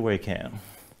 Just take it to where you can.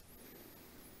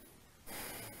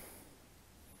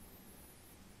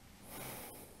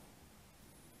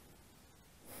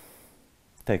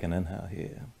 Take an inhale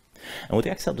here. And with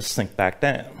the exhale, just sink back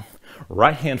down.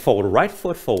 Right hand forward, right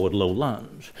foot forward, low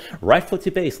lunge. Right foot to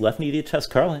your base, left knee to your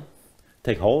chest, curling.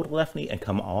 Take hold of the left knee and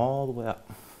come all the way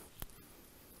up.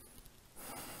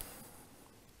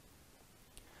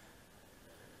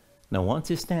 Now once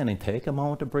you're standing, take a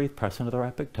moment to breathe, press into the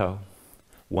right big toe.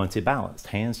 Once you're balanced,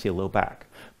 hands to your low back.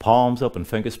 Palms open,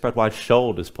 fingers spread wide,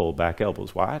 shoulders pulled back,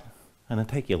 elbows wide. And then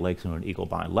take your legs into an eagle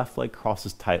bind. Left leg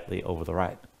crosses tightly over the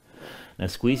right. Now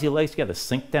squeeze your legs together,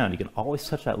 sink down. You can always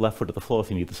touch that left foot to the floor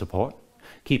if you need the support.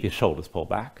 Keep your shoulders pulled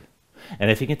back. And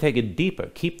if you can take it deeper,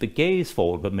 keep the gaze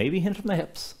forward, but maybe hinge from the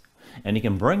hips. And you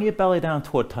can bring your belly down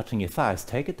toward touching your thighs.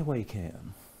 Take it the way you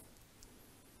can.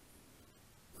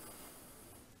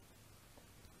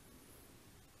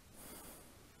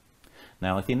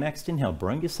 Now with your next inhale,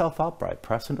 bring yourself upright.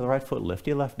 Press into the right foot, lift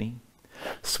your left knee.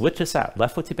 Switch this out,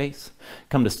 left foot's your base.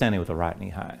 Come to standing with the right knee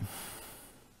high.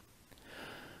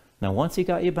 Now once you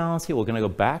got your balance here, we're going to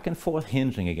go back and forth,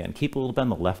 hinging again. Keep a little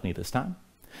bend the left knee this time.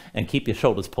 And keep your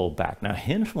shoulders pulled back. Now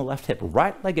hinge from the left hip,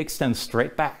 right leg extends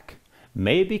straight back.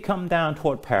 Maybe come down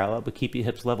toward parallel, but keep your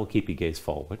hips level, keep your gaze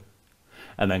forward.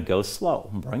 And then go slow.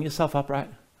 Bring yourself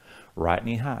upright, right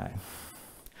knee high.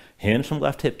 Hinge from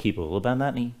left hip, keep a little bend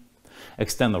that knee.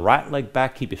 Extend the right leg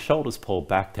back, keep your shoulders pulled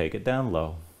back, take it down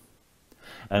low.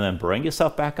 And then bring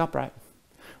yourself back upright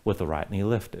with the right knee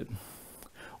lifted.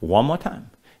 One more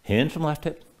time. Hinge from left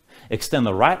hip. Extend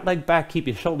the right leg back, keep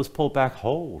your shoulders pulled back,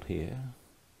 hold here.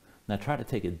 Now try to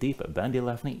take it deeper, bend your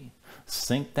left knee.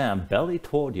 Sink down, belly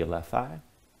toward your left thigh.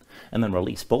 And then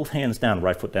release, both hands down,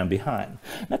 right foot down behind.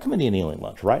 Now come into your kneeling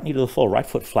lunge, right knee to the floor, right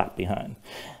foot flat behind.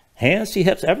 Hands to your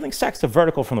hips, everything stacks to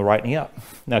vertical from the right knee up.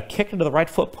 Now kick into the right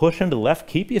foot, push into the left,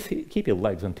 keep your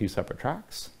legs on two separate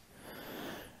tracks.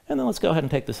 And then let's go ahead and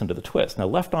take this into the twist. Now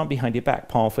left arm behind your back,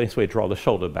 palm face away, draw the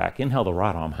shoulder back. Inhale the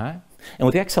right arm high. And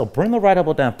with the exhale, bring the right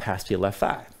elbow down past your left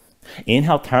thigh.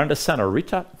 Inhale, turn to center,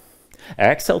 reach up.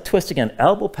 Exhale, twist again,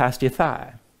 elbow past your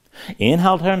thigh.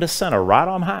 Inhale, turn to center, right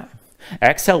arm high.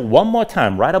 Exhale one more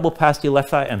time, right elbow past your left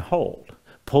thigh and hold.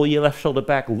 Pull your left shoulder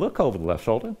back, look over the left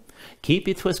shoulder. Keep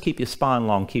your twist, keep your spine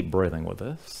long, keep breathing with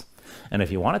this. And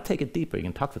if you want to take it deeper, you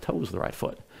can tuck the toes of the right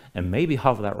foot and maybe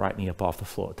hover that right knee up off the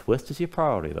floor. Twist is your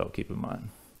priority though, keep in mind.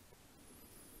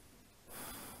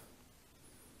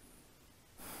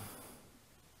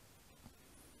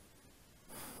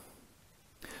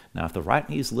 Now if the right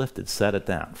knee is lifted, set it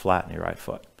down, flatten your right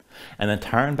foot. And then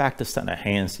turn back to center,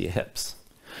 hands to your hips.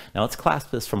 Now let's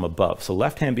clasp this from above. So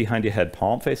left hand behind your head,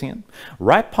 palm facing in.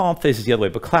 Right palm faces the other way,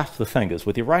 but clasp the fingers.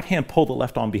 With your right hand, pull the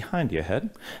left arm behind your head.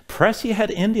 Press your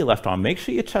head into your left arm. Make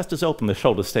sure your chest is open, the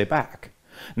shoulders stay back.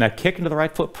 Now kick into the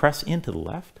right foot, press into the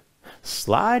left.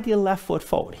 Slide your left foot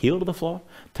forward, heel to the floor,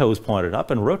 toes pointed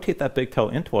up, and rotate that big toe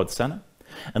in towards center.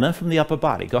 And then from the upper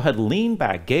body, go ahead, lean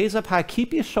back, gaze up high,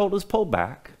 keep your shoulders pulled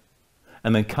back,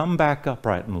 and then come back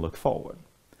upright and look forward.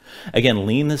 Again,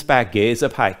 lean this back, gaze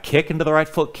up high, kick into the right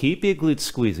foot, keep your glutes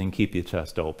squeezing, keep your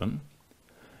chest open.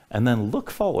 And then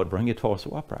look forward, bring your torso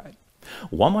upright.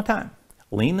 One more time.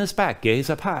 Lean this back, gaze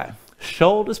up high.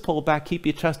 Shoulders pulled back, keep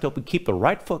your chest open, keep the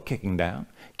right foot kicking down.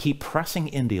 Keep pressing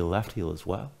into your left heel as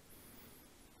well.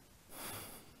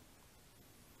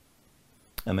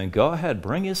 And then go ahead,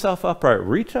 bring yourself upright,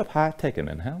 reach up high, take an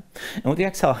inhale. And with the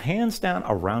exhale, hands down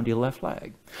around your left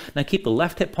leg. Now keep the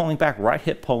left hip pulling back, right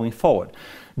hip pulling forward.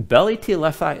 Belly to your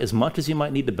left thigh as much as you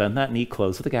might need to bend that knee,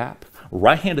 close the gap.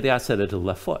 Right hand to the outside edge of the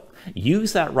left foot.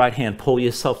 Use that right hand, pull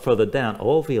yourself further down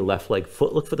over your left leg,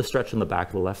 foot, look for the stretch in the back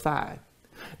of the left thigh.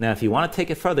 Now if you want to take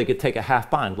it further, you could take a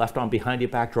half bind, left arm behind your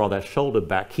back, draw that shoulder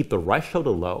back, keep the right shoulder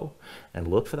low, and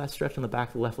look for that stretch in the back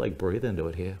of the left leg, breathe into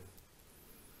it here.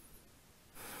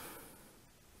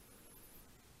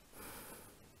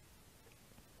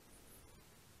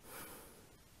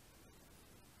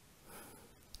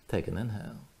 Take an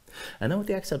inhale. And then with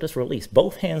the exhale, just release.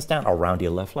 Both hands down around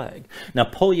your left leg. Now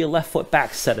pull your left foot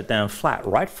back, set it down flat.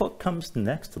 Right foot comes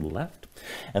next to the left.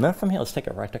 And then from here, let's take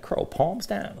it right to crow. Palms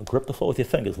down. Grip the floor with your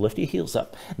fingers. Lift your heels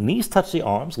up. Knees touch the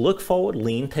arms. Look forward,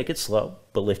 lean, take it slow,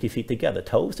 but lift your feet together.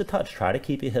 Toes to touch. Try to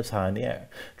keep your hips high in the air.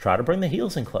 Try to bring the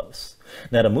heels in close.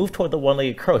 Now to move toward the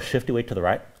one-legged crow, shift your weight to the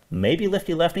right. Maybe lift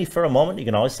your left knee for a moment. You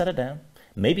can always set it down.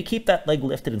 Maybe keep that leg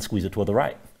lifted and squeeze it toward the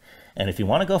right. And if you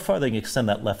want to go further, you can extend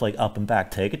that left leg up and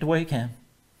back. Take it to where you can.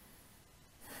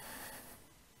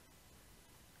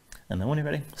 And then when you're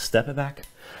ready, step it back,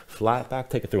 fly it back,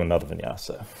 take it through another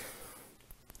vinyasa.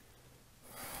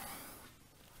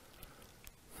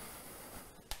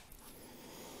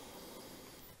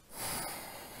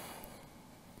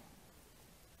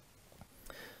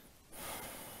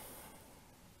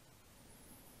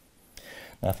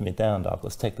 Now from your down dog,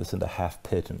 let's take this into half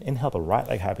pigeon. Inhale the right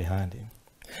leg high behind you.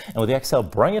 And with the exhale,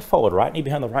 bring it forward. Right knee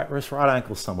behind the right wrist, right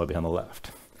ankle somewhere behind the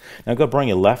left. Now go bring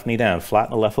your left knee down,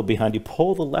 flatten the left foot behind you,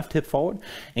 pull the left hip forward,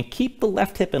 and keep the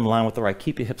left hip in line with the right.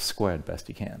 Keep your hips squared best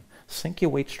you can. Sink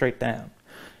your weight straight down.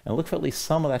 And look for at least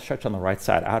some of that stretch on the right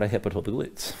side, outer hip toward the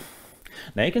glutes.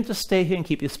 Now you can just stay here and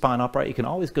keep your spine upright. You can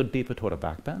always go deeper toward a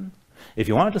back bend. If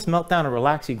you want to just melt down and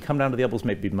relax, you can come down to the elbows,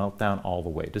 maybe melt down all the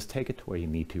way. Just take it to where you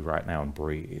need to right now and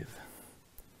breathe.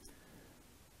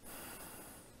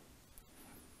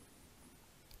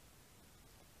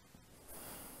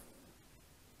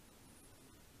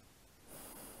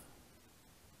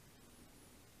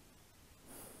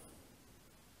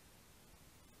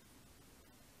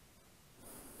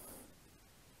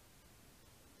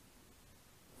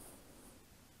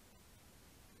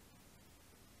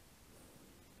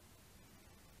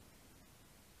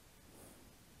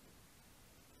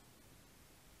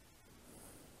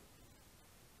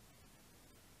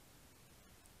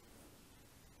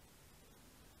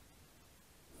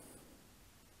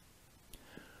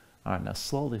 All right, now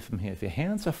slowly from here, if your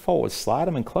hands are forward, slide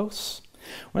them in close.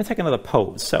 We're going to take another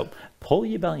pose. So pull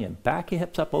your belly in, back your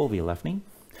hips up over your left knee.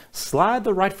 Slide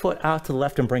the right foot out to the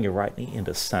left and bring your right knee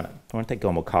into center. We're going to take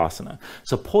Gomukhasana.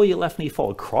 So pull your left knee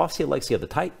forward, cross your legs together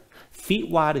tight, feet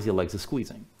wide as your legs are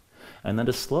squeezing. And then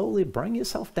just slowly bring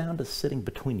yourself down to sitting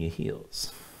between your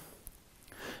heels.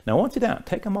 Now once you're down,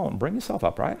 take a moment, bring yourself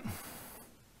upright.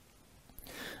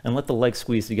 And let the legs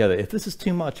squeeze together. If this is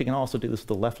too much, you can also do this with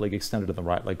the left leg extended and the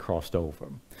right leg crossed over.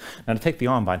 Now to take the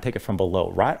arm bind, take it from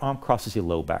below. Right arm crosses your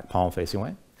low back, palm facing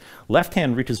away. Left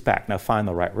hand reaches back. Now find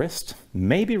the right wrist.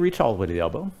 Maybe reach all the way to the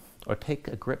elbow, or take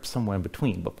a grip somewhere in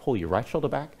between, but pull your right shoulder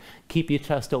back. Keep your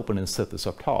chest open and sit this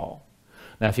up tall.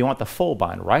 Now if you want the full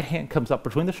bind, right hand comes up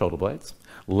between the shoulder blades,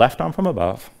 left arm from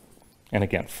above, and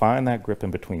again, find that grip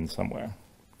in between somewhere.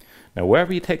 Now,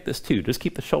 wherever you take this to, just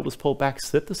keep the shoulders pulled back,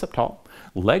 sit this up tall.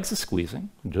 Legs are squeezing.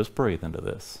 Just breathe into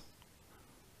this.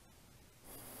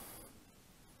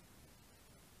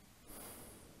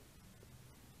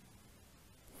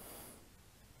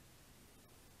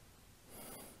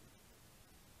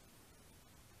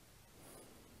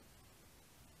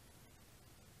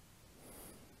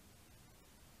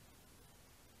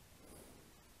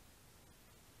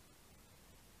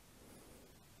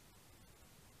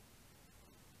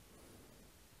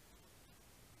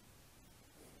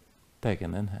 Take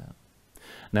an inhale.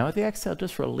 Now with the exhale,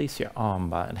 just release your arm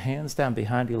bind. Hands down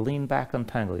behind you, lean back,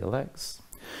 untangle your legs.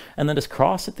 And then just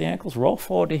cross at the ankles, roll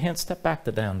forward your hands, step back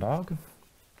to down dog.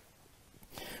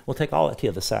 We'll take all that to the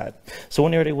other side. So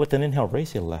when you're ready with an inhale,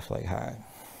 raise your left leg high.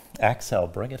 Exhale,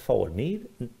 bring it forward.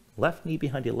 Left knee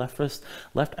behind your left wrist,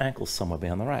 left ankle somewhere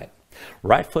behind the right.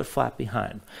 Right foot flat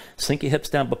behind. Sink your hips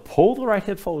down, but pull the right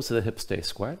hip forward so the hips stay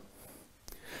squared.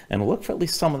 And look for at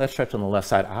least some of that stretch on the left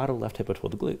side, out of left hip or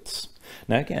toward the glutes.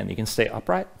 Now again, you can stay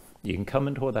upright. You can come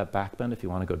in toward that back bend if you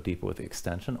want to go deeper with the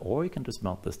extension, or you can just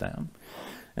melt this down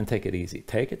and take it easy.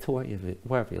 Take it to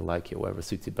wherever you like it, wherever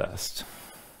suits you best.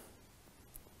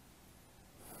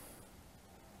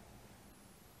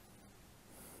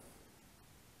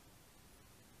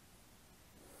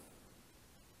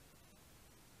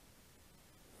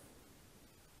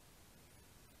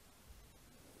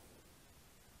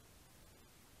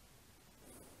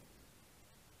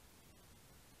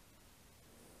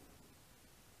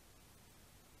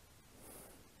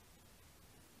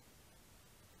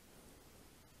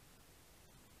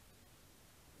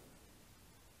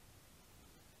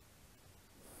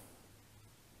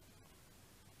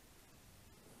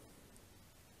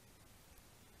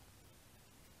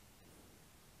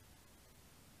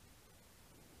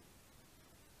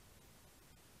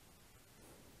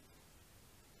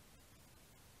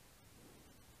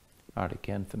 All right,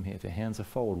 again from here, if your hands are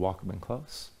forward, walk them in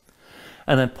close.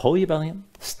 And then pull your belly in,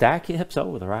 stack your hips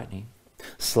over the right knee.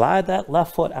 Slide that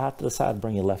left foot out to the side,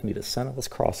 bring your left knee to center. Let's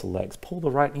cross the legs. Pull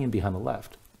the right knee in behind the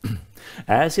left.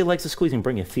 As your legs are squeezing,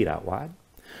 bring your feet out wide.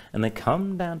 And then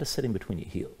come down to sitting between your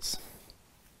heels.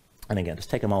 And again, just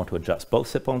take a moment to adjust. Both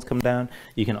sit bones come down.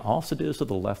 You can also do this with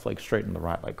the left leg straight and the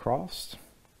right leg crossed.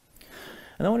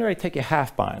 And then when you're ready, take your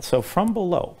half bind. So from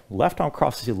below, left arm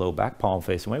crosses your low back, palm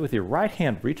facing away. With your right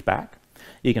hand, reach back.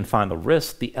 You can find the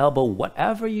wrist, the elbow,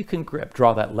 whatever you can grip.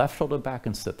 Draw that left shoulder back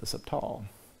and sit this up tall.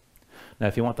 Now,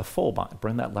 if you want the full bind,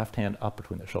 bring that left hand up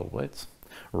between the shoulder blades.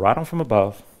 Right arm from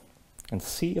above. And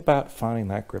see about finding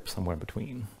that grip somewhere in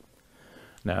between.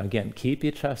 Now, again, keep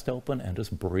your chest open and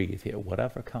just breathe here.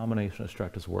 Whatever combination of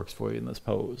stretches works for you in this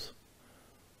pose.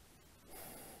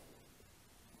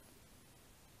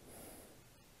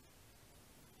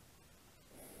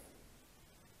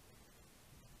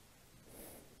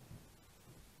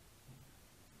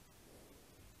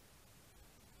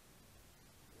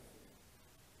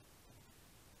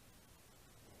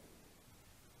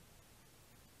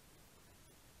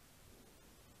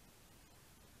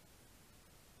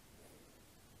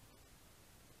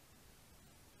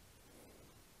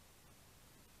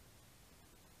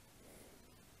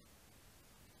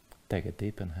 Take a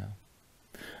deep inhale.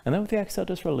 And then with the exhale,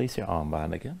 just release your arm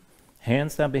bind again.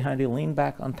 Hands down behind you, lean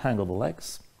back, untangle the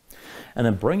legs. And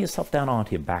then bring yourself down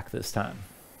onto your back this time.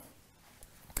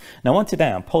 Now once you're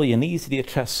down, pull your knees to your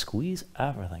chest, squeeze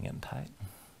everything in tight.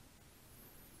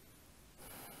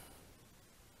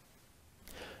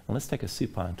 And let's take a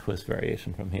supine twist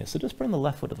variation from here. So just bring the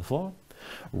left foot to the floor.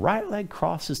 Right leg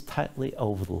crosses tightly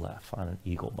over the left on an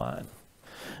eagle bind.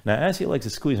 Now, as your legs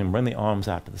are squeezing, bring the arms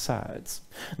out to the sides.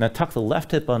 Now, tuck the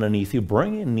left hip underneath you.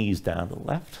 Bring your knees down to the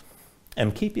left.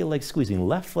 And keep your legs squeezing.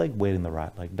 Left leg weighting the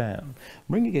right leg down.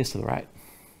 Bring your gaze to the right.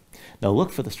 Now,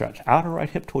 look for the stretch. Outer right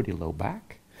hip toward your low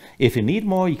back. If you need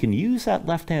more, you can use that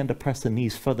left hand to press the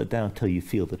knees further down until you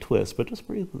feel the twist, but just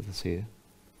breathe with us here.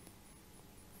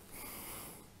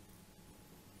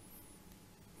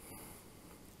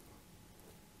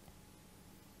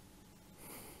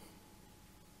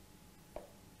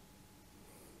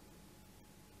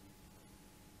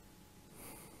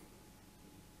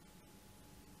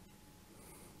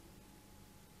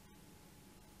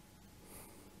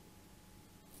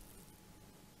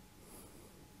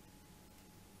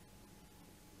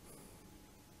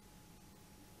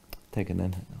 Take an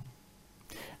inhale.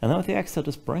 And then with the exhale,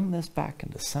 just bring this back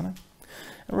into center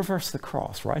and reverse the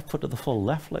cross. Right foot to the full,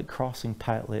 left leg crossing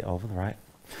tightly over the right.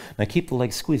 Now keep the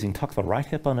leg squeezing. Tuck the right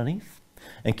hip underneath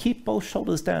and keep both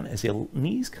shoulders down as your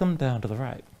knees come down to the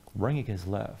right. Bring your gaze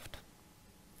left.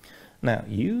 Now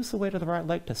use the weight of the right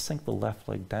leg to sink the left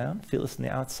leg down. Feel this in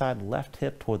the outside left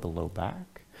hip toward the low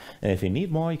back. And if you need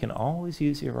more, you can always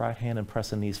use your right hand and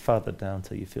press the knees further down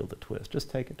until you feel the twist. Just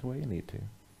take it to where you need to.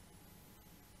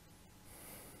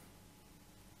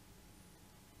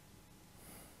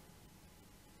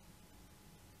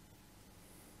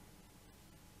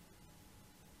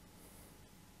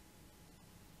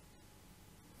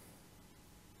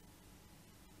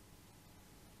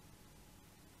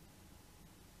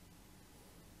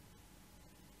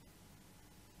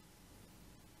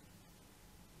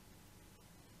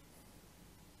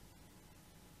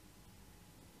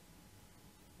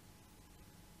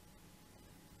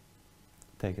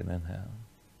 Take an inhale.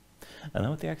 And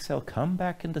then with the exhale, come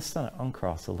back into center.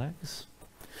 Uncross the legs.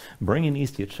 Bring your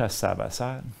knees to your chest side by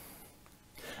side.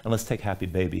 And let's take happy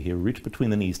baby here. Reach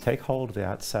between the knees. Take hold of the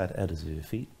outside edges of your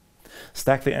feet.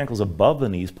 Stack the ankles above the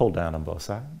knees. Pull down on both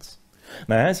sides.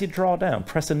 Now as you draw down,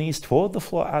 press the knees toward the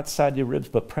floor outside your ribs,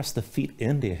 but press the feet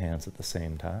into your hands at the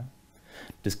same time.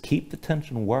 Just keep the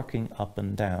tension working up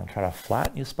and down. Try to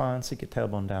flatten your spine, sink your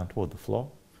tailbone down toward the floor.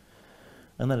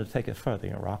 And then to take it further,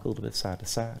 you can rock a little bit side to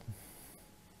side.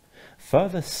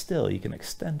 Further still, you can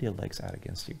extend your legs out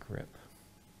against your grip.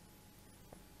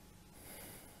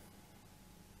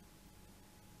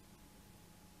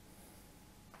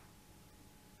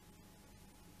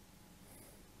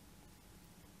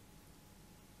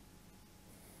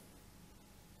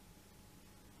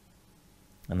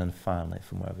 And then finally,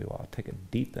 from wherever you are, take a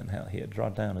deep inhale here. Draw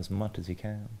down as much as you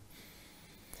can.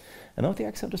 And then with the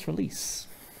exhale, just release.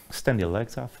 Extend your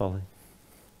legs out fully.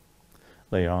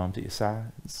 Lay your arms at your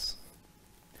sides.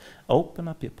 Open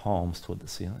up your palms toward the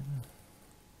ceiling.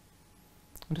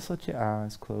 And just let your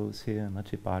eyes close here and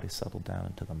let your body settle down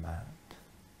into the mat.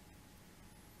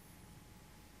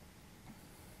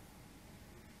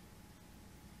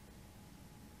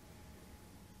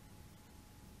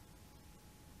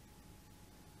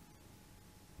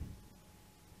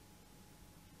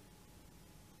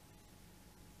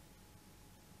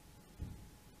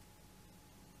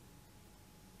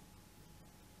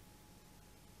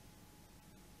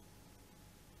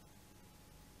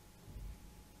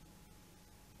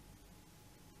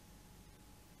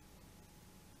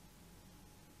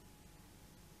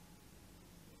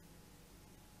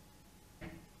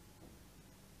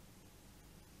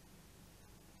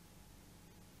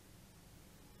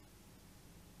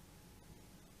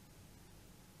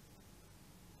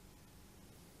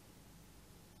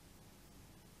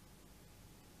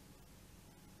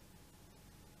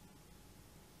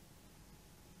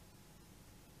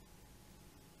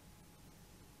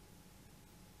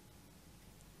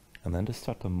 And then just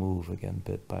start to move again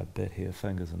bit by bit here,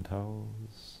 fingers and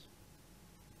toes,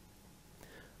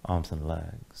 arms and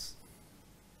legs.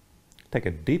 Take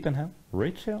a deep inhale,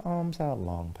 reach your arms out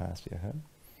long past your head.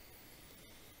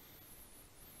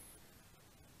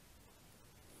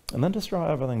 And then just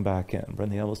draw everything back in.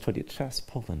 Bring the elbows toward your chest,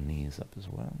 pull the knees up as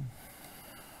well.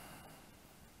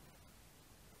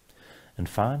 And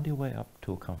find your way up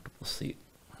to a comfortable seat.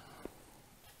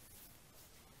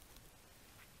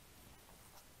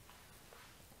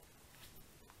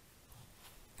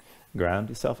 Ground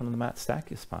yourself into the mat, stack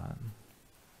your spine.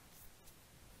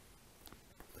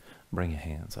 Bring your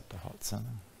hands up to heart center.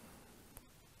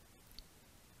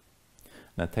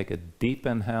 Now take a deep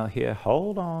inhale here,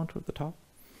 hold on to the top.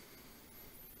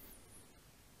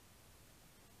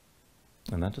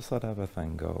 And then just let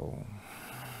everything go.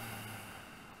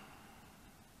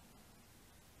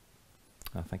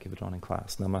 Thank you for joining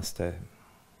class. Namaste.